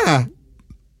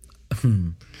it.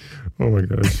 Oh my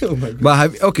gosh.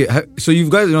 But so you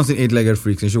guys have not seen 8-Legged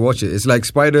Freaks. You should watch it. It's like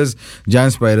spiders,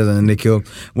 giant spiders, and then they kill.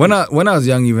 When I was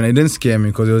young, even it didn't scare me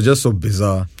because it was just so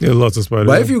bizarre. Yeah, lots of spiders.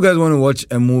 But if you guys want to watch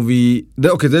a movie,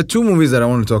 there are 2 movies that I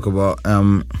want to talk about.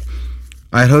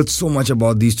 I heard so much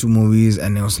about these 2 movies,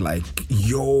 and it was like,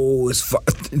 yo, it's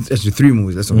actually 3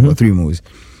 movies. Let's talk about 3 movies.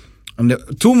 And the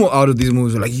 2 more out of these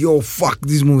movies were like, yo, fuck,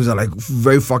 these movies are like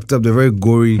very fucked up. They're very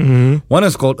gory. One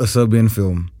is called A Serbian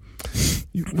Film.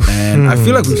 And I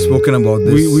feel like we've spoken about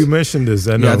this. We mentioned this.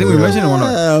 I think we mentioned one.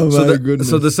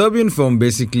 So the Serbian film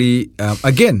basically,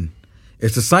 again,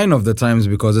 it's a sign of the times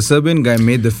because the Serbian guy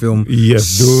made the film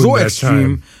so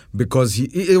extreme time. Because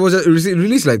it was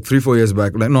released like 3-4 years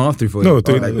back. Like no, not 3-4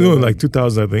 years. No, like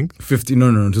 2000, I think. 2015.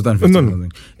 No.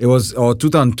 It was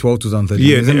 2012, 2013.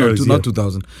 Yeah, not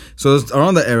 2000. So it's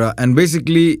around that era, and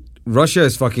basically Russia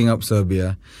is fucking up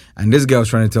Serbia, and this guy was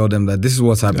trying to tell them that this is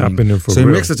what's happening. So he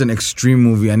makes such an extreme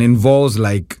movie and involves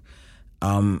like,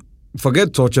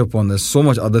 forget torture porn. There's so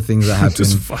much other things that happen.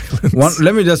 Just violence.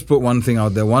 Let me just put one thing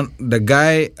out there. The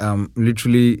guy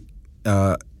literally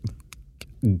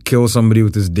kill somebody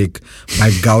with his dick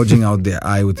by gouging out their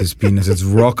eye with his penis. It's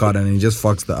rock hard, and he just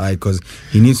fucks the eye because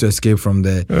he needs to escape from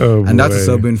there. And that's a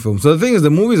Serbian film. So the thing is, the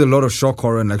movie is a lot of shock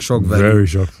horror and like shock value, very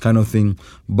shock kind of thing.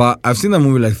 But I've seen that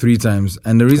movie like 3 times,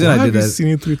 and the reason I did that, seen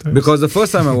it 3 times? Because the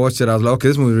first time I watched it, I was like, okay,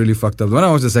 this movie is really fucked up. When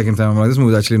I watched the second time, I'm like, this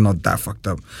movie is actually not that fucked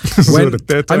up. The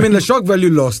third time? I mean, the shock value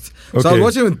lost. Okay. So I was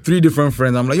watching with 3 different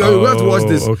friends. I'm like, yo, we have to watch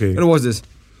this. Okay. We have to watch this.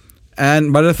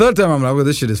 And by the third time, I'm like, well,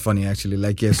 this shit is funny, actually.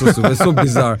 Like, yeah, so stupid. It's so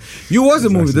bizarre. You watch the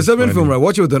movie, the Serbian film, right?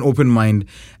 Watch it with an open mind.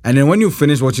 And then when you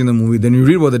finish watching the movie, then you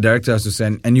read what the director has to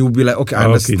say. And you'll be like, okay, I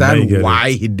understand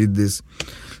why he did this.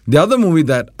 The other movie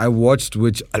that I watched,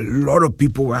 which a lot of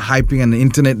people were hyping, and the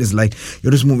internet is like, yo,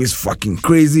 this movie is fucking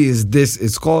crazy, is this.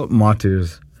 It's called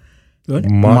Martyrs. What?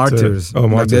 Martyrs. Oh,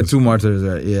 Martyrs. Like, there are 2 martyrs,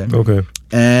 right? Yeah. Okay.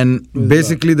 And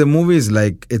basically, the movie is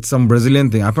like, it's some Brazilian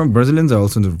thing. I find Brazilians are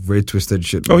also into very twisted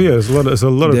shit. Oh, yeah, it's a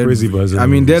lot of crazy Brazilians. I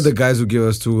mean, they're the guys who give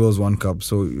us 2 girls, 1 cup.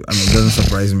 So, I mean, it doesn't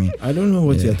surprise me. I don't know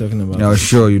what you're talking about. Yeah,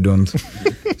 sure you don't.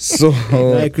 So,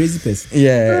 crazy person.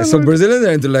 Yeah, so Brazilians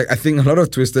are into like, I think a lot of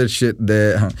twisted shit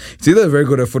there. It's either very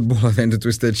good at football or they're into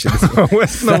twisted shit.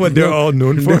 That's not what they're all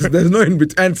known for. There's no in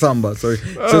between. And samba, sorry.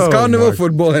 So it's carnival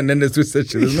football and then there's twisted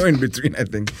shit. There's no in between, I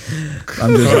think.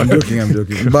 I'm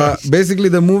joking. But basically,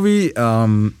 the movie,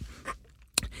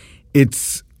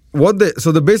 it's what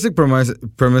so the basic premise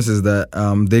is that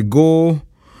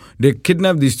they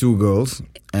kidnap these 2 girls,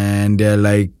 and they're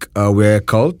like, we're a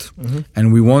cult,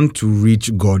 and we want to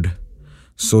reach God.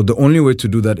 So the only way to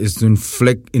do that is to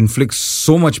inflict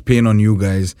so much pain on you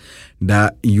guys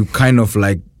that you kind of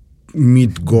like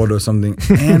meet God or something.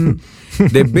 And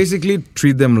they basically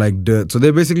treat them like dirt. So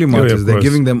they're basically martyrs. They're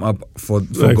giving them up for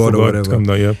God or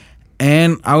whatever.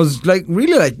 And I was like,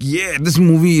 really like, yeah, this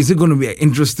movie, is it going to be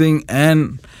interesting?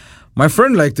 And my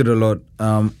friend liked it a lot.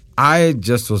 I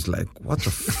just was like, what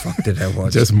the fuck did I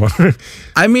watch?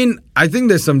 I mean, I think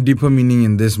there's some deeper meaning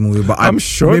in this movie, but I'm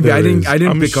sure maybe I didn't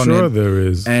pick on it. I'm sure there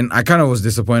is. And I kind of was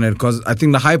disappointed because I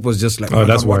think the hype was just like,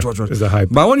 that's watch. It's the hype.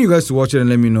 But I want you guys to watch it and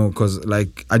let me know, because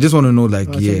like, I just want to know, like,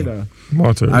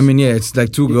 Martyrs. I mean, yeah, it's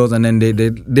like 2 girls, and then they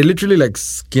literally like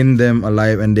skin them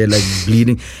alive, and they're like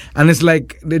bleeding, and it's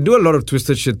like they do a lot of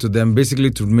twisted shit to them, basically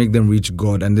to make them reach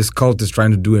God, and this cult is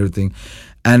trying to do everything.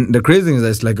 And the crazy thing is that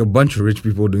it's like a bunch of rich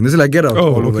people doing this. It's like Get Out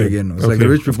all over again. It's like the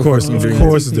rich people. Of course,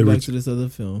 it's the rich. To this other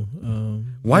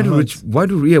film. Why do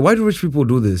rich people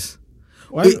do this?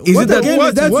 Is it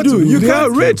that what do? You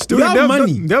can't rich. You have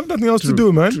money. They have nothing else to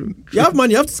do, man. You have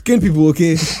money. You have to skin people,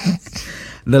 okay?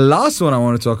 The last one I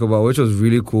want to talk about, which was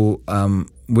really cool,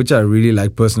 which I really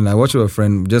like personally. I watched with a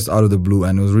friend just out of the blue,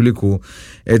 and it was really cool.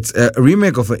 It's a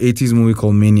remake of an 80s movie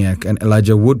called Maniac, and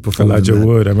Elijah Wood performed. Elijah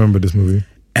Wood, I remember this movie.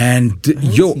 And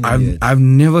I've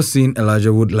never seen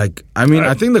Elijah Wood. Like, I mean,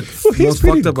 I think the most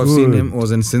fucked up I've seen him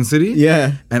was in Sin City.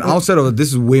 Yeah. And outside of it, this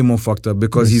is way more fucked up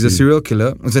because he's a serial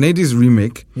killer. It's an 80s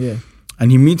remake. Yeah.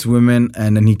 and he meets women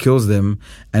and then he kills them.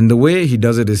 And the way he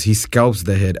does it is he scalps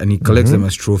their head and he collects them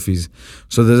as trophies.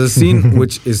 So there's a scene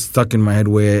which is stuck in my head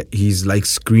where he's like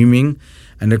screaming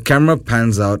and the camera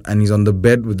pans out and he's on the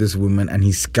bed with this woman and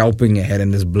he's scalping her head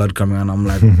and there's blood coming out. And I'm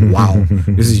like, wow,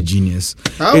 this is genius.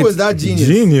 How was that genius?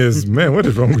 Genius, man. What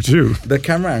is wrong with you? The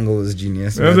camera angle is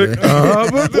genius. I was like,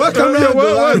 what camera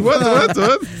angle? What?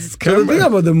 So the thing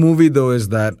about the movie though is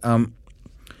that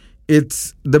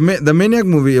it's the Maniac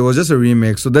movie. It was just a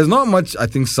remake, so there's not much I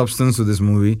think substance to this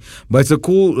movie, but it's a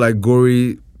cool like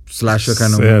gory slasher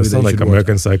kind of movie. Yeah, it's not like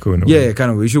American Psycho in a way. Yeah,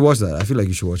 kind of. You should watch that. I feel like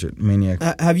you should watch it. Maniac.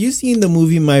 Have you seen the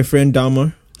movie My Friend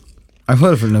Dahmer? I've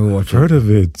heard of it, never watched it. Heard of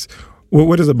it.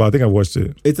 What is it about? I think I watched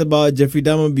it. It's about Jeffrey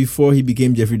Dahmer before he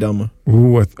became Jeffrey Dahmer.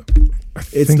 Ooh,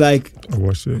 It's like I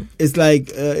watched it. It's like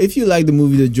if you like the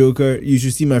movie The Joker, you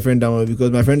should see My Friend Dahmer,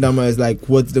 because My Friend Dahmer is like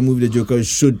what the movie The Joker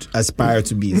should aspire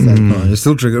to be. It's like, you're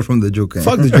still triggered from The Joker.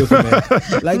 Fuck The Joker,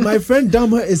 man. Like My Friend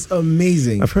Dahmer is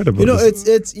amazing. I've heard about this.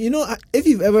 It's if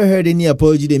you've ever heard any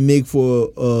apology they make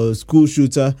for a school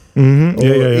shooter or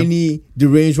any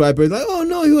deranged white person, like, oh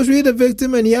no, he was really the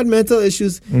victim and he had mental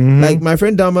issues. Like My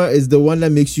Friend Dahmer is the one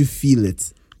that makes you feel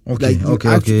it. Okay,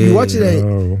 like, you watch it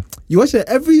and you watch it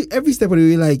every step of the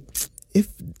way. Like, if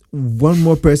one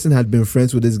more person had been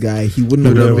friends with this guy, he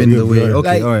wouldn't have been the way.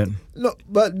 Okay, like, all right. No,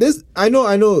 but this I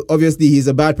know. Obviously, he's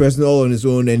a bad person all on his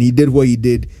own, and he did what he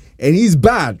did, and he's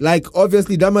bad. Like,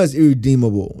 obviously, Dahmer is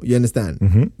irredeemable. You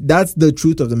understand? That's the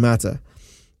truth of the matter.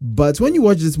 But when you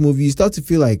watch this movie, you start to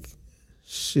feel like,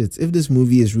 shit, if this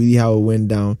movie is really how it went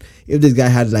down, if this guy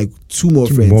had like two more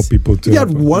people if he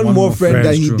had one more friend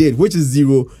that he did, which is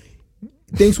zero,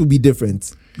 things would be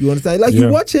different. You understand? Like, you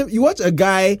watch a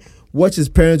guy watch his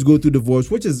parents go through divorce,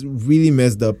 which is really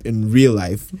messed up in real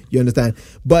life. You understand?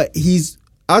 But he's,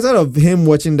 outside of him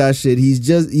watching that shit,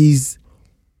 he's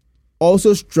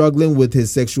also struggling with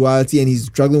his sexuality, and he's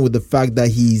struggling with the fact that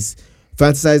he's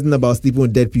fantasizing about sleeping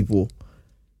with dead people,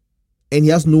 and he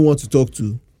has no one to talk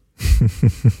to.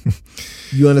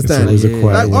 You understand?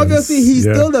 Like, obviously, he's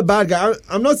still the bad guy.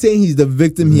 I'm not saying he's the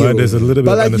victim here, but there's a little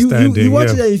bit of understanding. You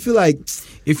watch it and you feel like,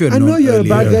 if you're I know you're a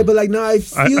bad guy, but like now I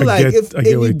feel like if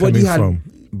anybody had,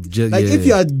 if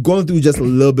you had gone through just a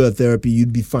little bit of therapy,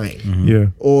 you'd be fine. Yeah.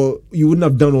 Or you wouldn't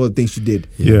have done all the things you did.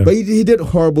 Yeah. But he did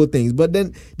horrible things. But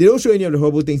then they don't show any of the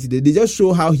horrible things he did. They just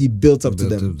show how he built up to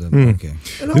them. Okay.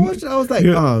 And I was like,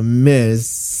 oh man, it's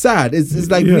sad. It's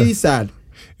like really sad.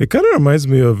 It kind of reminds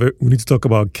me of we need to talk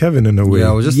about Kevin in a way. Yeah,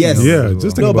 I was just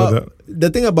just think about that.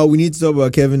 The thing about we need to talk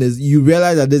about Kevin is you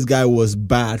realize that this guy was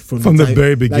bad from the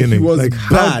very beginning. Like, he was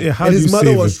bad, and his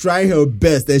mother was trying her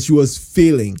best, and she was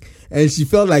failing, and she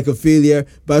felt like a failure.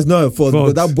 But it's not her fault.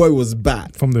 But that boy was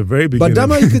bad from the very beginning. But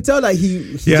Dahmer, you could tell that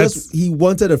he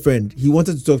wanted a friend. He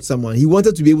wanted to talk to someone. He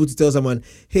wanted to be able to tell someone,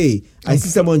 "Hey, I see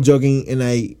someone jogging, and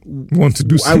I want to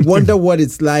do something. I wonder what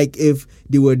it's like if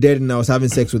they were dead and I was having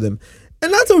sex with them."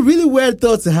 And that's a really weird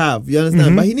thought to have. You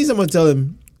understand? But he needs someone to tell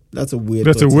him that's a weird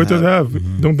thought to have.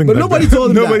 Don't think but nobody told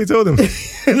him Nobody told him.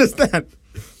 Understand?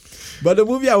 But the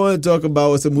movie I want to talk about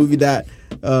was a movie that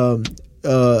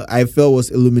I felt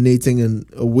was illuminating in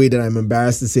a way that I'm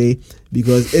embarrassed to say,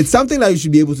 because it's something that you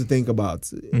should be able to think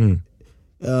about.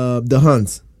 The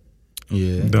Hunt.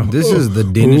 Yeah. This is the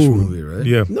Danish movie, right?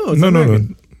 Yeah. No. It's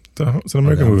an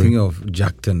American movie. I'm thinking of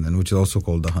Jagten, which is also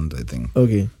called The Hunt, I think.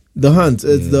 Okay. The Hunt.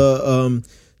 It's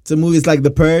it's a movie. It's like The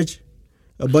Purge.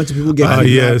 A bunch of people get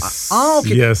yes.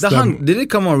 Okay. Yes. The Hunt. Did it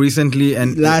come out recently?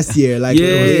 And last year,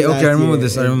 okay, I remember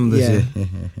this. Yeah.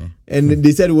 And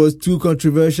they said it was too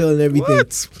controversial and everything.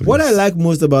 What I like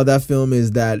most about that film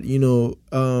is that,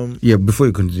 before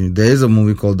you continue, there is a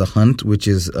movie called The Hunt, which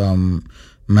is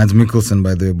Mads Mikkelsen,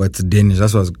 by the way, but it's Danish.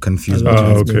 That's what I was confused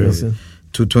about. Okay.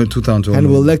 2012. And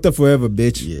we'll Lecter forever,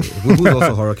 bitch. Yeah. Who's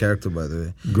also a horror character, by the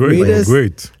way.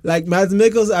 Great. Like Mads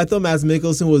Mikkelsen, I thought Mads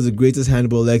Mikkelsen was the greatest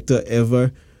Hannibal Lecter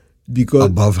ever. Because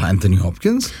above Anthony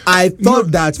Hopkins? I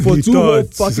thought that for 2 whole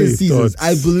fucking seasons.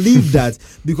 I believed that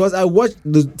because I watched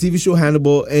the TV show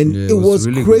Hannibal and it was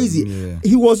really crazy. Yeah.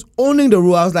 He was owning the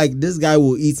role. I was like, this guy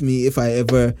will eat me if I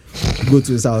ever go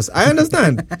to his house. I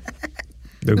understand.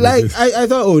 I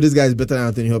thought, this guy is better than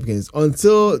Anthony Hopkins,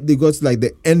 until they got to like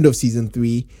the end of season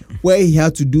 3 where he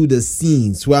had to do the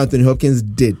scenes where Anthony Hopkins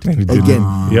did again.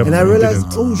 And I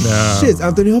realized, shit,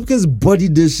 Anthony Hopkins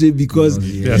bodied this shit because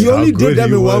he only did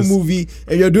them in one movie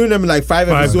and you're doing them in like 5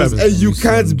 episodes and you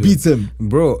can't beat him.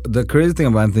 Bro, the crazy thing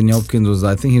about Anthony Hopkins was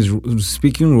I think his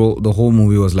speaking role, the whole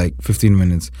movie was like 15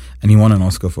 minutes and he won an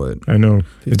Oscar for it. I know.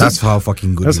 That's how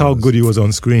fucking good That's how good he was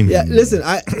on screen. Yeah, listen,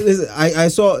 I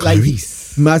saw like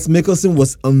Mads Mikkelsen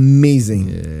was amazing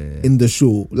in the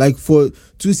show. Like for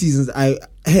 2 seasons,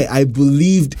 hey, I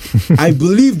believed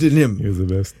in him. He was the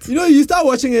best. You know, you start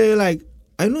watching it and you're like,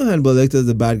 I know Hannibal Lecter is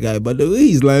a bad guy, but the way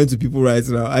he's lying to people right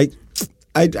now, I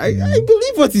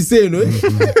believe what he's saying. No? I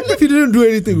believe he didn't do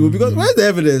anything, because where's the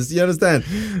evidence? You understand?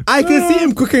 I can see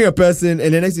him cooking a person,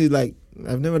 and the next thing he's like,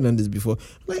 I've never done this before.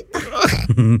 Like, this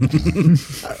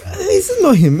is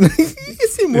not him.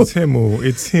 It's him.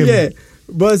 It's him. Yeah,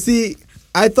 but see,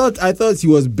 I thought he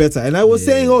was better, and I was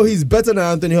saying, oh, he's better than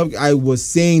Anthony Hopkins. I was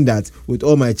saying that with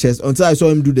all my chest until I saw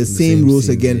him do the same roles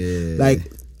again. Yeah.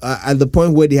 Like at the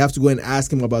point where they have to go and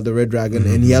ask him about the Red Dragon,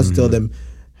 and he has to tell them,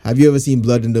 have you ever seen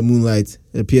Blood in the Moonlight?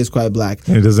 It appears quite black.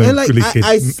 It doesn't and like really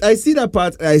I see that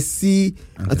part. I see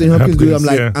Anthony Hopkins do it. I'm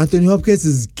like, Anthony Hopkins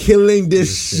is killing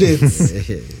this shit.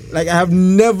 Like, I have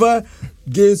never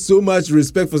gained so much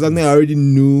respect for something I already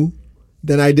knew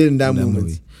than I did in that moment.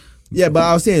 Movie. Yeah, but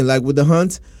I was saying, like, with The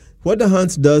Hunt, what The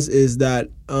Hunt does is that,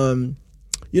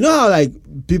 you know how, like,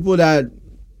 people that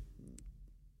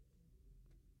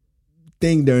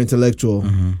think they're intellectual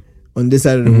on this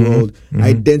side of the world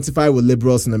identify with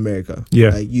liberals in America. Yeah.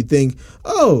 Like, you think,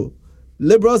 oh,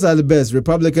 liberals are the best,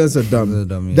 Republicans are dumb.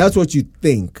 Yeah. That's what you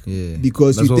think. Yeah.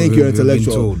 Because you think you're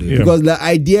intellectual. Told, yeah. Because the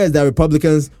idea is that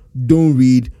Republicans don't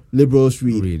read, liberals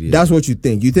read. Yeah. That's what you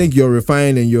think. You think you're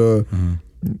refined and you're right.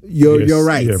 Yeah. You're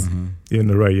in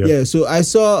the right, yeah. Yeah, so I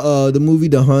saw the movie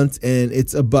The Hunt, and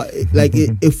it's about, like,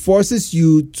 it forces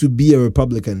you to be a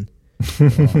Republican.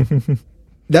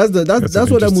 That's what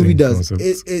that movie does.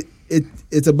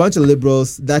 It's a bunch of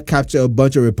liberals that capture a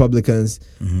bunch of Republicans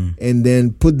and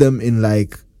then put them in,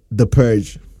 like, the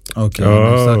purge. Okay.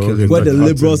 Where the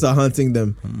liberals are hunting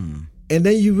them. And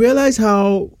then you realize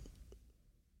how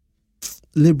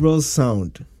liberals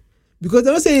sound. Because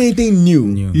they're not saying anything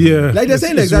new. Yeah. Like, they're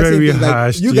saying the exact same thing.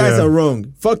 Like, you guys are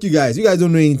wrong. Fuck you guys. You guys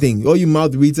don't know anything. All you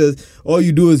mouth readers, all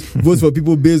you do is vote for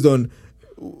people based on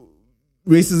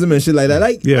racism and shit like that.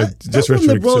 Like, just rhetoric.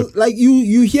 Liberals, like,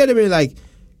 you hear them and like,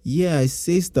 yeah, I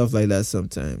say stuff like that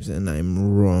sometimes and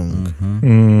I'm wrong.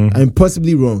 I'm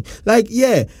possibly wrong. Like,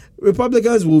 yeah,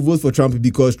 Republicans will vote for Trump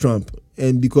because Trump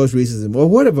and because racism or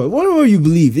whatever you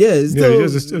believe. Yeah, it's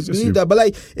still believe that. But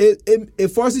like, it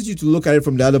forces you to look at it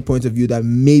from the other point of view that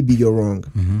maybe you're wrong.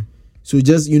 So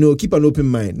just, keep an open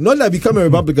mind. Not like become a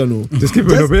Republican. No. Just keep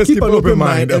an open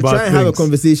mind and try and have a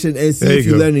conversation and see if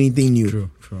you learn anything new.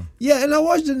 True. Yeah, and I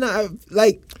watched it now.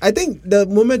 Like, I think the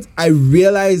moment I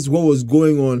realized what was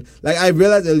going on, like, I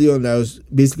realized early on that I was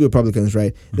basically Republicans,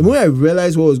 right? The moment I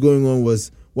realized what was going on was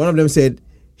one of them said,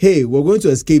 hey, we're going to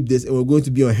escape this and we're going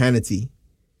to be on Hannity.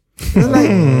 And I'm like,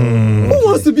 who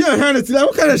wants to be on Hannity? Like,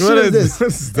 what kind of shit is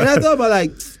this? And I thought about,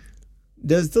 like,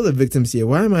 there's still the victims here.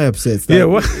 Why am I upset? Like,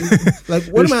 what? Like,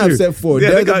 what am I upset for?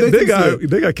 Yeah, they got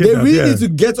kidnapped. They really need to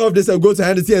get off this and go to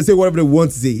Hannity and say whatever they want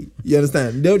to say. You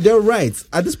understand? They're right.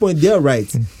 At this point, they're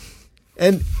right.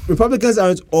 And Republicans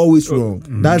aren't always wrong.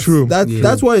 That's true.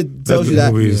 That's what it tells you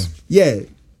that. Yeah.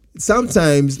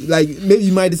 Sometimes, like, maybe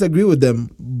you might disagree with them,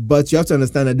 but you have to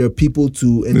understand that there are people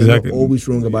too, and they're not always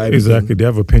wrong about everything. Exactly, they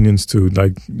have opinions too.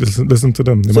 Like, listen to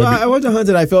them. So I watched The Hunt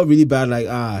and I felt really bad.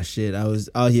 Like, shit, I was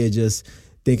out here just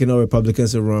thinking all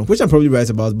Republicans are wrong, which I'm probably right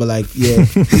about. But like, yeah,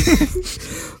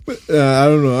 I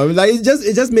don't know. I mean, like, it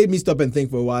just made me stop and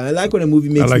think for a while. I like when a movie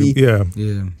makes me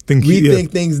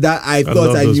rethink things that I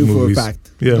thought I knew for a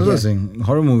fact. Yeah, that's what I'm saying.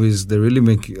 Horror movies, they really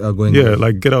make going. Yeah,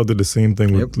 like Get Out did the same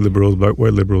thing with liberals,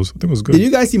 white liberals. I think it was good. Did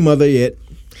you guys see Mother yet?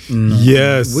 No.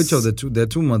 Yes. Which of the two? There are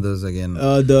two mothers again.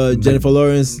 The Jennifer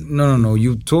Lawrence. No.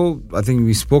 You told. I think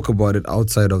we spoke about it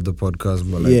outside of the podcast.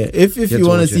 But like, yeah, if you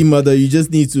want to see Mother, you just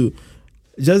need to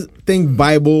think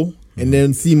Bible and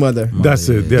then see Mother. That's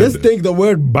it. Yeah. Just think the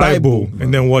word Bible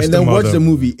and then watch the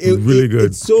movie. Really good.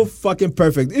 It's so fucking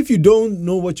perfect. If you don't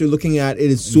know what you're looking at,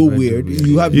 it is so weird.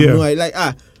 You have no idea. Like,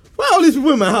 why are all these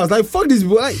people in my house? Like, fuck these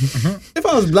people. Like, if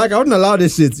I was black, I wouldn't allow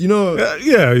this shit,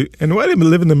 yeah, and why do they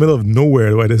live in the middle of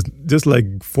nowhere? Why there's just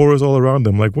like forests all around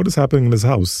them? Like, what is happening in this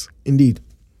house? Indeed.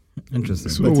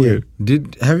 Interesting. So weird.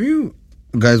 Have you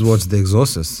guys watched The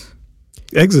Exorcist?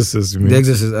 Exorcist, you mean? The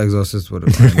Exorcist,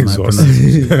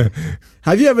 whatever.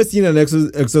 Have you ever seen an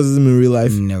exorcism in real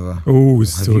life? Never. Oh,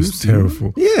 it's so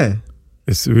terrible. Yeah.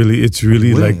 It's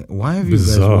really like why have you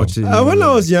bizarre. guys watched it? When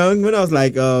I was young, when I was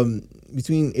like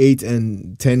between 8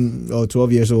 and 10 or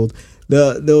 12 years old,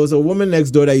 there was a woman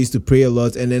next door that used to pray a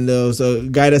lot, and then there was a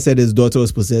guy that said his daughter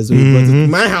was possessed. So he brought it to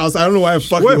my house. I don't know why it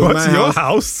was my your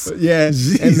house. Yeah.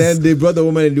 Jeez. And then they brought the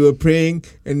woman and they were praying,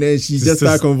 and then she just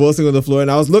started convulsing on the floor,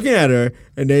 and I was looking at her,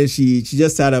 and then she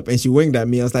just sat up and she winked at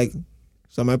me. I was like,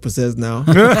 So am I possessed now?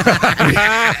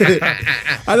 I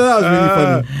thought that was really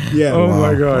funny. Yeah. Oh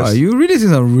my gosh. Wow, you really see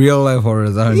some real life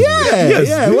horrors, aren't you?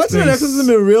 Yeah. Watching an exorcism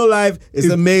in real life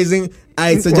is amazing.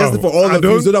 I suggest it for all of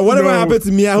you, so that whatever happened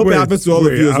to me, I hope it happens to all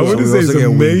of you as well. I wouldn't say it's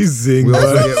amazing. We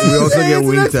also get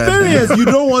an experience. You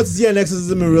don't want to see an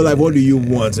exorcism in real life. What do you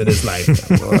want in this life?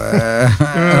 All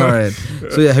right.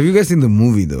 So have you guys seen the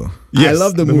movie though? Yes, I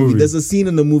love the movie. There's a scene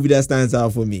in the movie that stands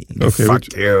out for me. Okay,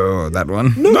 fuck you, that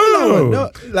one.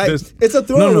 No. Like it's a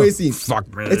throwaway scene.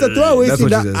 Fuck me. It's a throwaway scene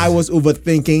that I was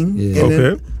overthinking. Yeah. And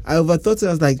then I overthought it.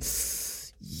 I was like,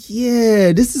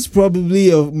 yeah, this is probably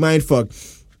a mind fuck.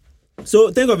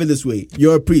 So think of it this way: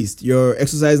 you're a priest. You're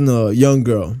exorcising a young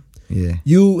girl. Yeah.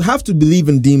 You have to believe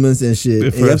in demons and shit.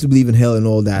 And you have to believe in hell and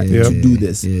all that to do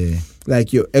this. Yeah.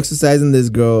 Like you're exorcising this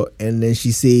girl, and then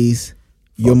she says,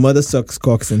 "Your mother sucks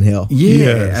cocks in hell."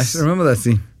 Yeah, I remember that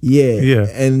scene. Yeah.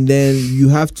 And then you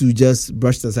have to just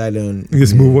brush it aside and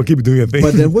just move on, keep doing your thing.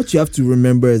 But then what you have to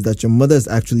remember is that your mother is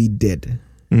actually dead.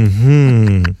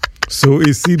 Mm-hmm. So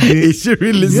is she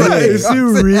really? Yeah, is she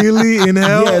really in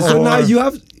hell? Yeah. So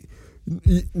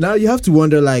now you have to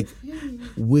wonder, like,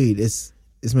 wait, is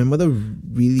my mother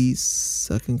really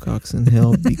sucking cocks in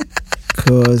hell?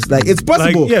 Because it's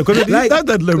possible. Because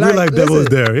that real life devil is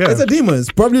there. Yeah, it's a demon.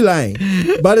 It's probably lying.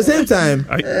 But at the same time,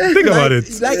 think about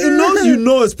it. Like it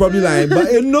knows it's probably lying, but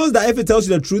it knows that if it tells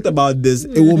you the truth about this,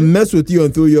 it will mess with you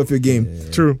and throw you off your game.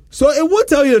 True. So it will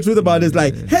tell you the truth about this.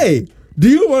 Like, hey, do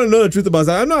you want to know the truth about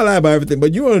something? I'm not lying about everything,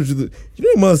 but you want the truth. You know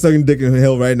your mother's sucking dick in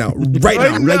hell right now.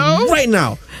 Right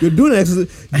now. You're doing an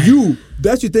exercise. You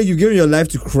think you're giving your life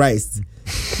to Christ.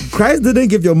 Christ didn't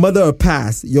give your mother a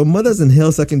pass. Your mother's in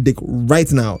hell sucking dick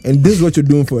right now, and this is what you're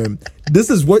doing for him. This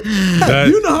is what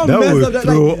you know how that messed would up that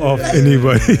throw off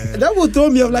anybody. That would throw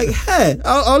me off. Like, hey,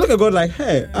 I'll look at God like,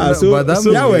 hey, Yahweh,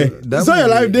 so your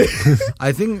life did.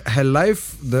 I think her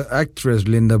life, the actress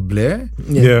Linda Blair.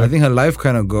 Yeah. I think her life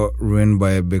kind of got ruined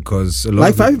by it because a lot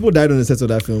of 5 people died on the set of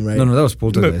that film, right? No, that was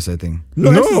Poltergeist, I think.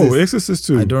 No, Exorcist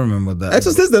too. I don't remember that.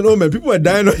 Exorcist and Omen, people were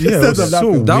dying on the set of that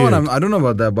film. That one, I don't know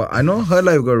about that, but I know her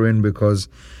life got ruined because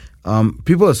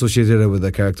people associated her with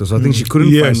the character, so I think she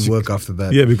couldn't find work after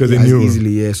that. Yeah, because they knew easily.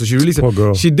 Yeah, so she really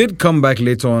she did come back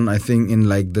later on, I think in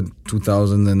like the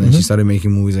 2000s, and then she started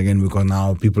making movies again because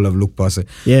now people have looked past it.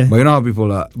 Yeah, but you know how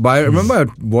people are. But I remember I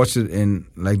watched it in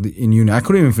uni. I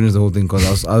couldn't even finish the whole thing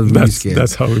because I was really scared.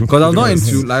 That's how because I was not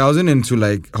into I wasn't into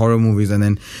like horror movies, and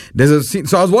then there's a scene.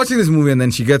 So I was watching this movie, and then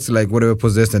she gets like whatever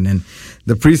possessed, and then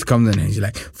the priest comes in and he's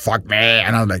like, "Fuck me,"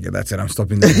 and I was like, yeah, "That's it, I'm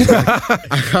stopping this."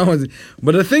 I can't.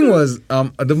 But the thing was,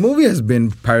 the movie has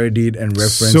been parodied and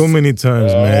referenced so many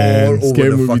times, man.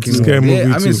 Scary movie too.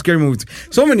 Scary movie too.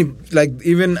 So many, like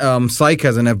even Psych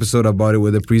has an episode about it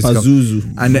where the priest Pazuzu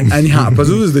and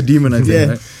Pazuzu is the demon, I think,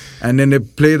 right? And then they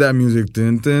play that music,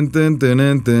 dun, dun, dun, dun,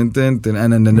 dun, dun, dun, dun,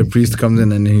 and then the priest comes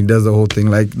in and he does the whole thing.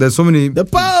 Like there's so many. The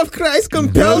power of Christ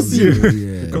compels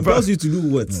you. Compels you to do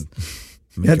what?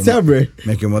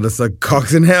 Make your mother suck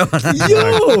cocks in hell.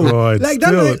 Yo, like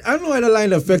that line, I don't know why that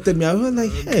line affected me. I was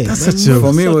like, hey, that's such a.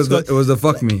 For me, it was the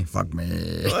fuck me.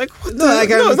 Like what? No,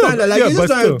 like I understand that. Like you're just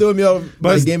trying to throw me off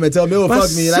my game and tell me, oh fuck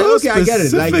me. Like okay, I get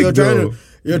it. Like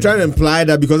you're trying to imply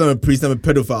that because I'm a priest, I'm a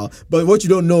pedophile. But what you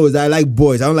don't know is that I like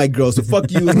boys. I don't like girls. So fuck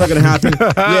you. It's not gonna happen.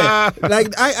 Yeah,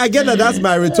 like I get that. That's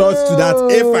my retort to that.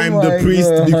 If I'm the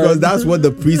priest, because that's what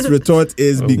the priest retort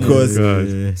is. Because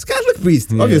it's Catholic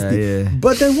priest, obviously. Yeah.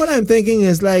 But then what I'm thinking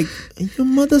is like, your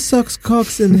mother sucks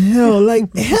cocks in hell.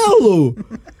 Like hell.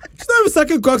 She's not even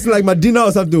sucking cocks in like Medina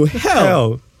or something.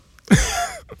 Hell. You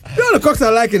know the cocks I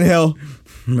like in hell.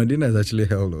 Medina is actually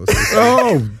hell though.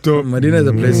 Don't. Medina is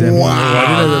a place.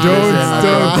 Wow.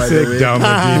 Don't take down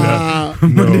Medina.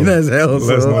 Medina is hell.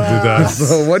 Let's not do that.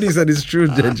 So what you said is true,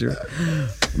 Jeju.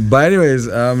 But anyways,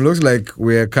 looks like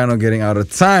we're kind of getting out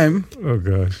of time. Oh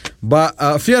gosh.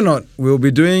 But fear not, we'll be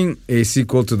doing a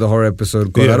sequel to the horror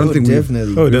episode. I don't think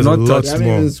definitely. There's not lots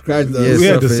more.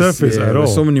 The surface at all.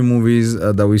 There's so many movies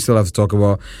that we still have to talk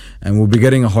about, and we'll be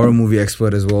getting a horror movie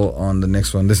expert as well on the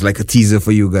next one. This is like a teaser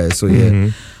for you guys. So yeah.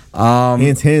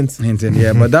 Hint.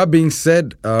 Yeah. But that being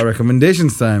said,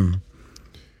 recommendations time.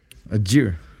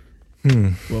 Ajir.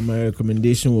 Well, my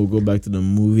recommendation will go back to the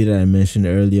movie that I mentioned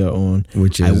earlier on,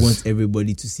 which is I want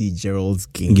everybody to see Gerald's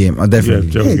Game. Definitely.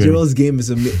 Gerald's Game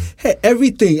is amazing. Hey,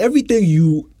 everything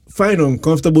you find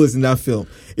uncomfortable is in that film.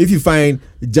 If you find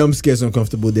jump scares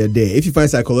uncomfortable, they're there. If you find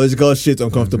psychological shit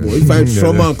uncomfortable, if you find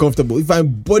trauma uncomfortable, if you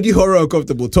find body horror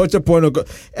uncomfortable, torture porn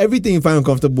everything you find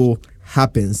uncomfortable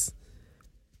happens.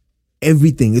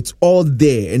 Everything, it's all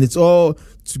there and it's all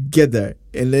together.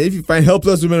 And then if you find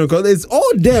helpless women uncomfortable, it's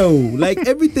all there. Like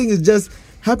everything is just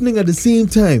happening at the same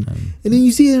time. And then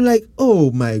you see him like,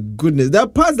 oh my goodness. There are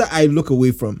parts that I look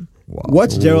away from. Wow.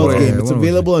 Watch Gerald's Game. It's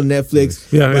available on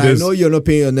Netflix. Yeah, but I know you're not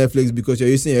paying on Netflix because you're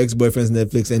using your ex-boyfriend's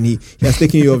Netflix and he has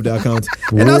taken you off the account.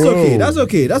 And that's okay. That's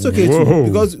okay. That's okay too.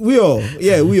 Because we all.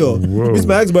 If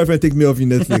my ex-boyfriend take me off your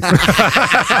Netflix.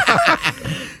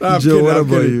 Joe, what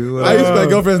about you? I use my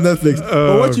girlfriend's Netflix.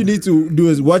 But what you need to do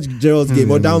is watch Gerald's Game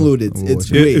or download it. It's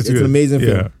great. It's an amazing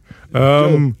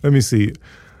film. Let me see.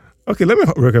 Okay, let me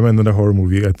recommend another horror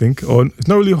movie, I think. Or it's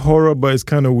not really horror, but it's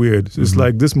kind of weird. It's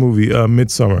like this movie,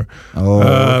 Midsommar.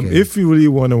 If you really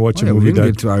want to watch a movie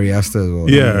that... to Ari Aster as well.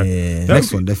 Yeah.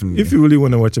 Next one, definitely. If you really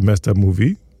want to watch a messed up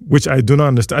movie, which I do not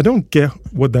understand. I don't get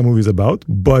what that movie is about,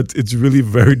 but it's really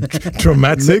very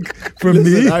traumatic for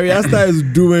me. Ari Aster is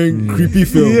doing creepy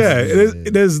films. Yeah,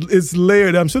 it's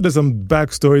layered. I'm sure there's some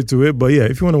backstory to it, but yeah,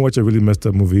 if you want to watch a really messed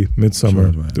up movie,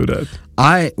 Midsommar, do that.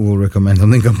 I will recommend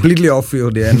something completely off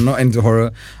field there and not into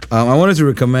horror. I wanted to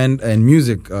recommend in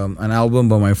music an album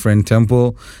by my friend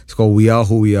Temple. It's called We Are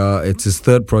Who We Are. It's his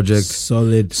third project.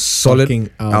 Solid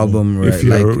album. Right? If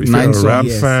you're a rap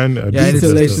fan,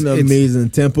 installation amazing.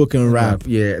 Temple can rap.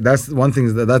 Yeah, that's one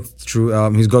thing that's true.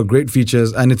 He's got great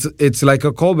features, and it's like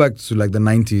a callback to like the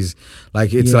 90s.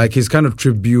 Like it's like his kind of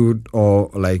tribute or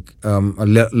like a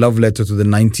love letter to the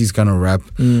 90s kind of rap,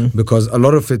 because a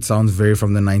lot of it sounds very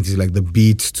from the 90s, like the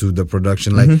beats to the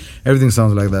production, like everything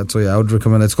sounds like that. So yeah, I would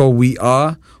recommend it. It's called We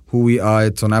Are Who We Are.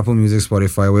 It's on Apple Music,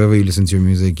 Spotify, wherever you listen to your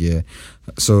music. Yeah,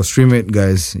 so stream it,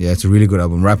 guys. Yeah, it's a really good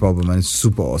album, rap album, and it's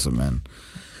super awesome, man.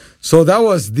 So that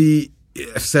was the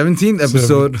 17th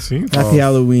episode. Happy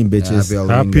Halloween, bitches.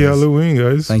 Happy Halloween,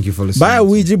 guys. Thank you for listening. Buy a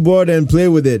Ouija board and play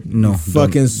with it. No,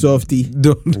 fucking softy.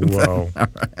 Don't do that. All right.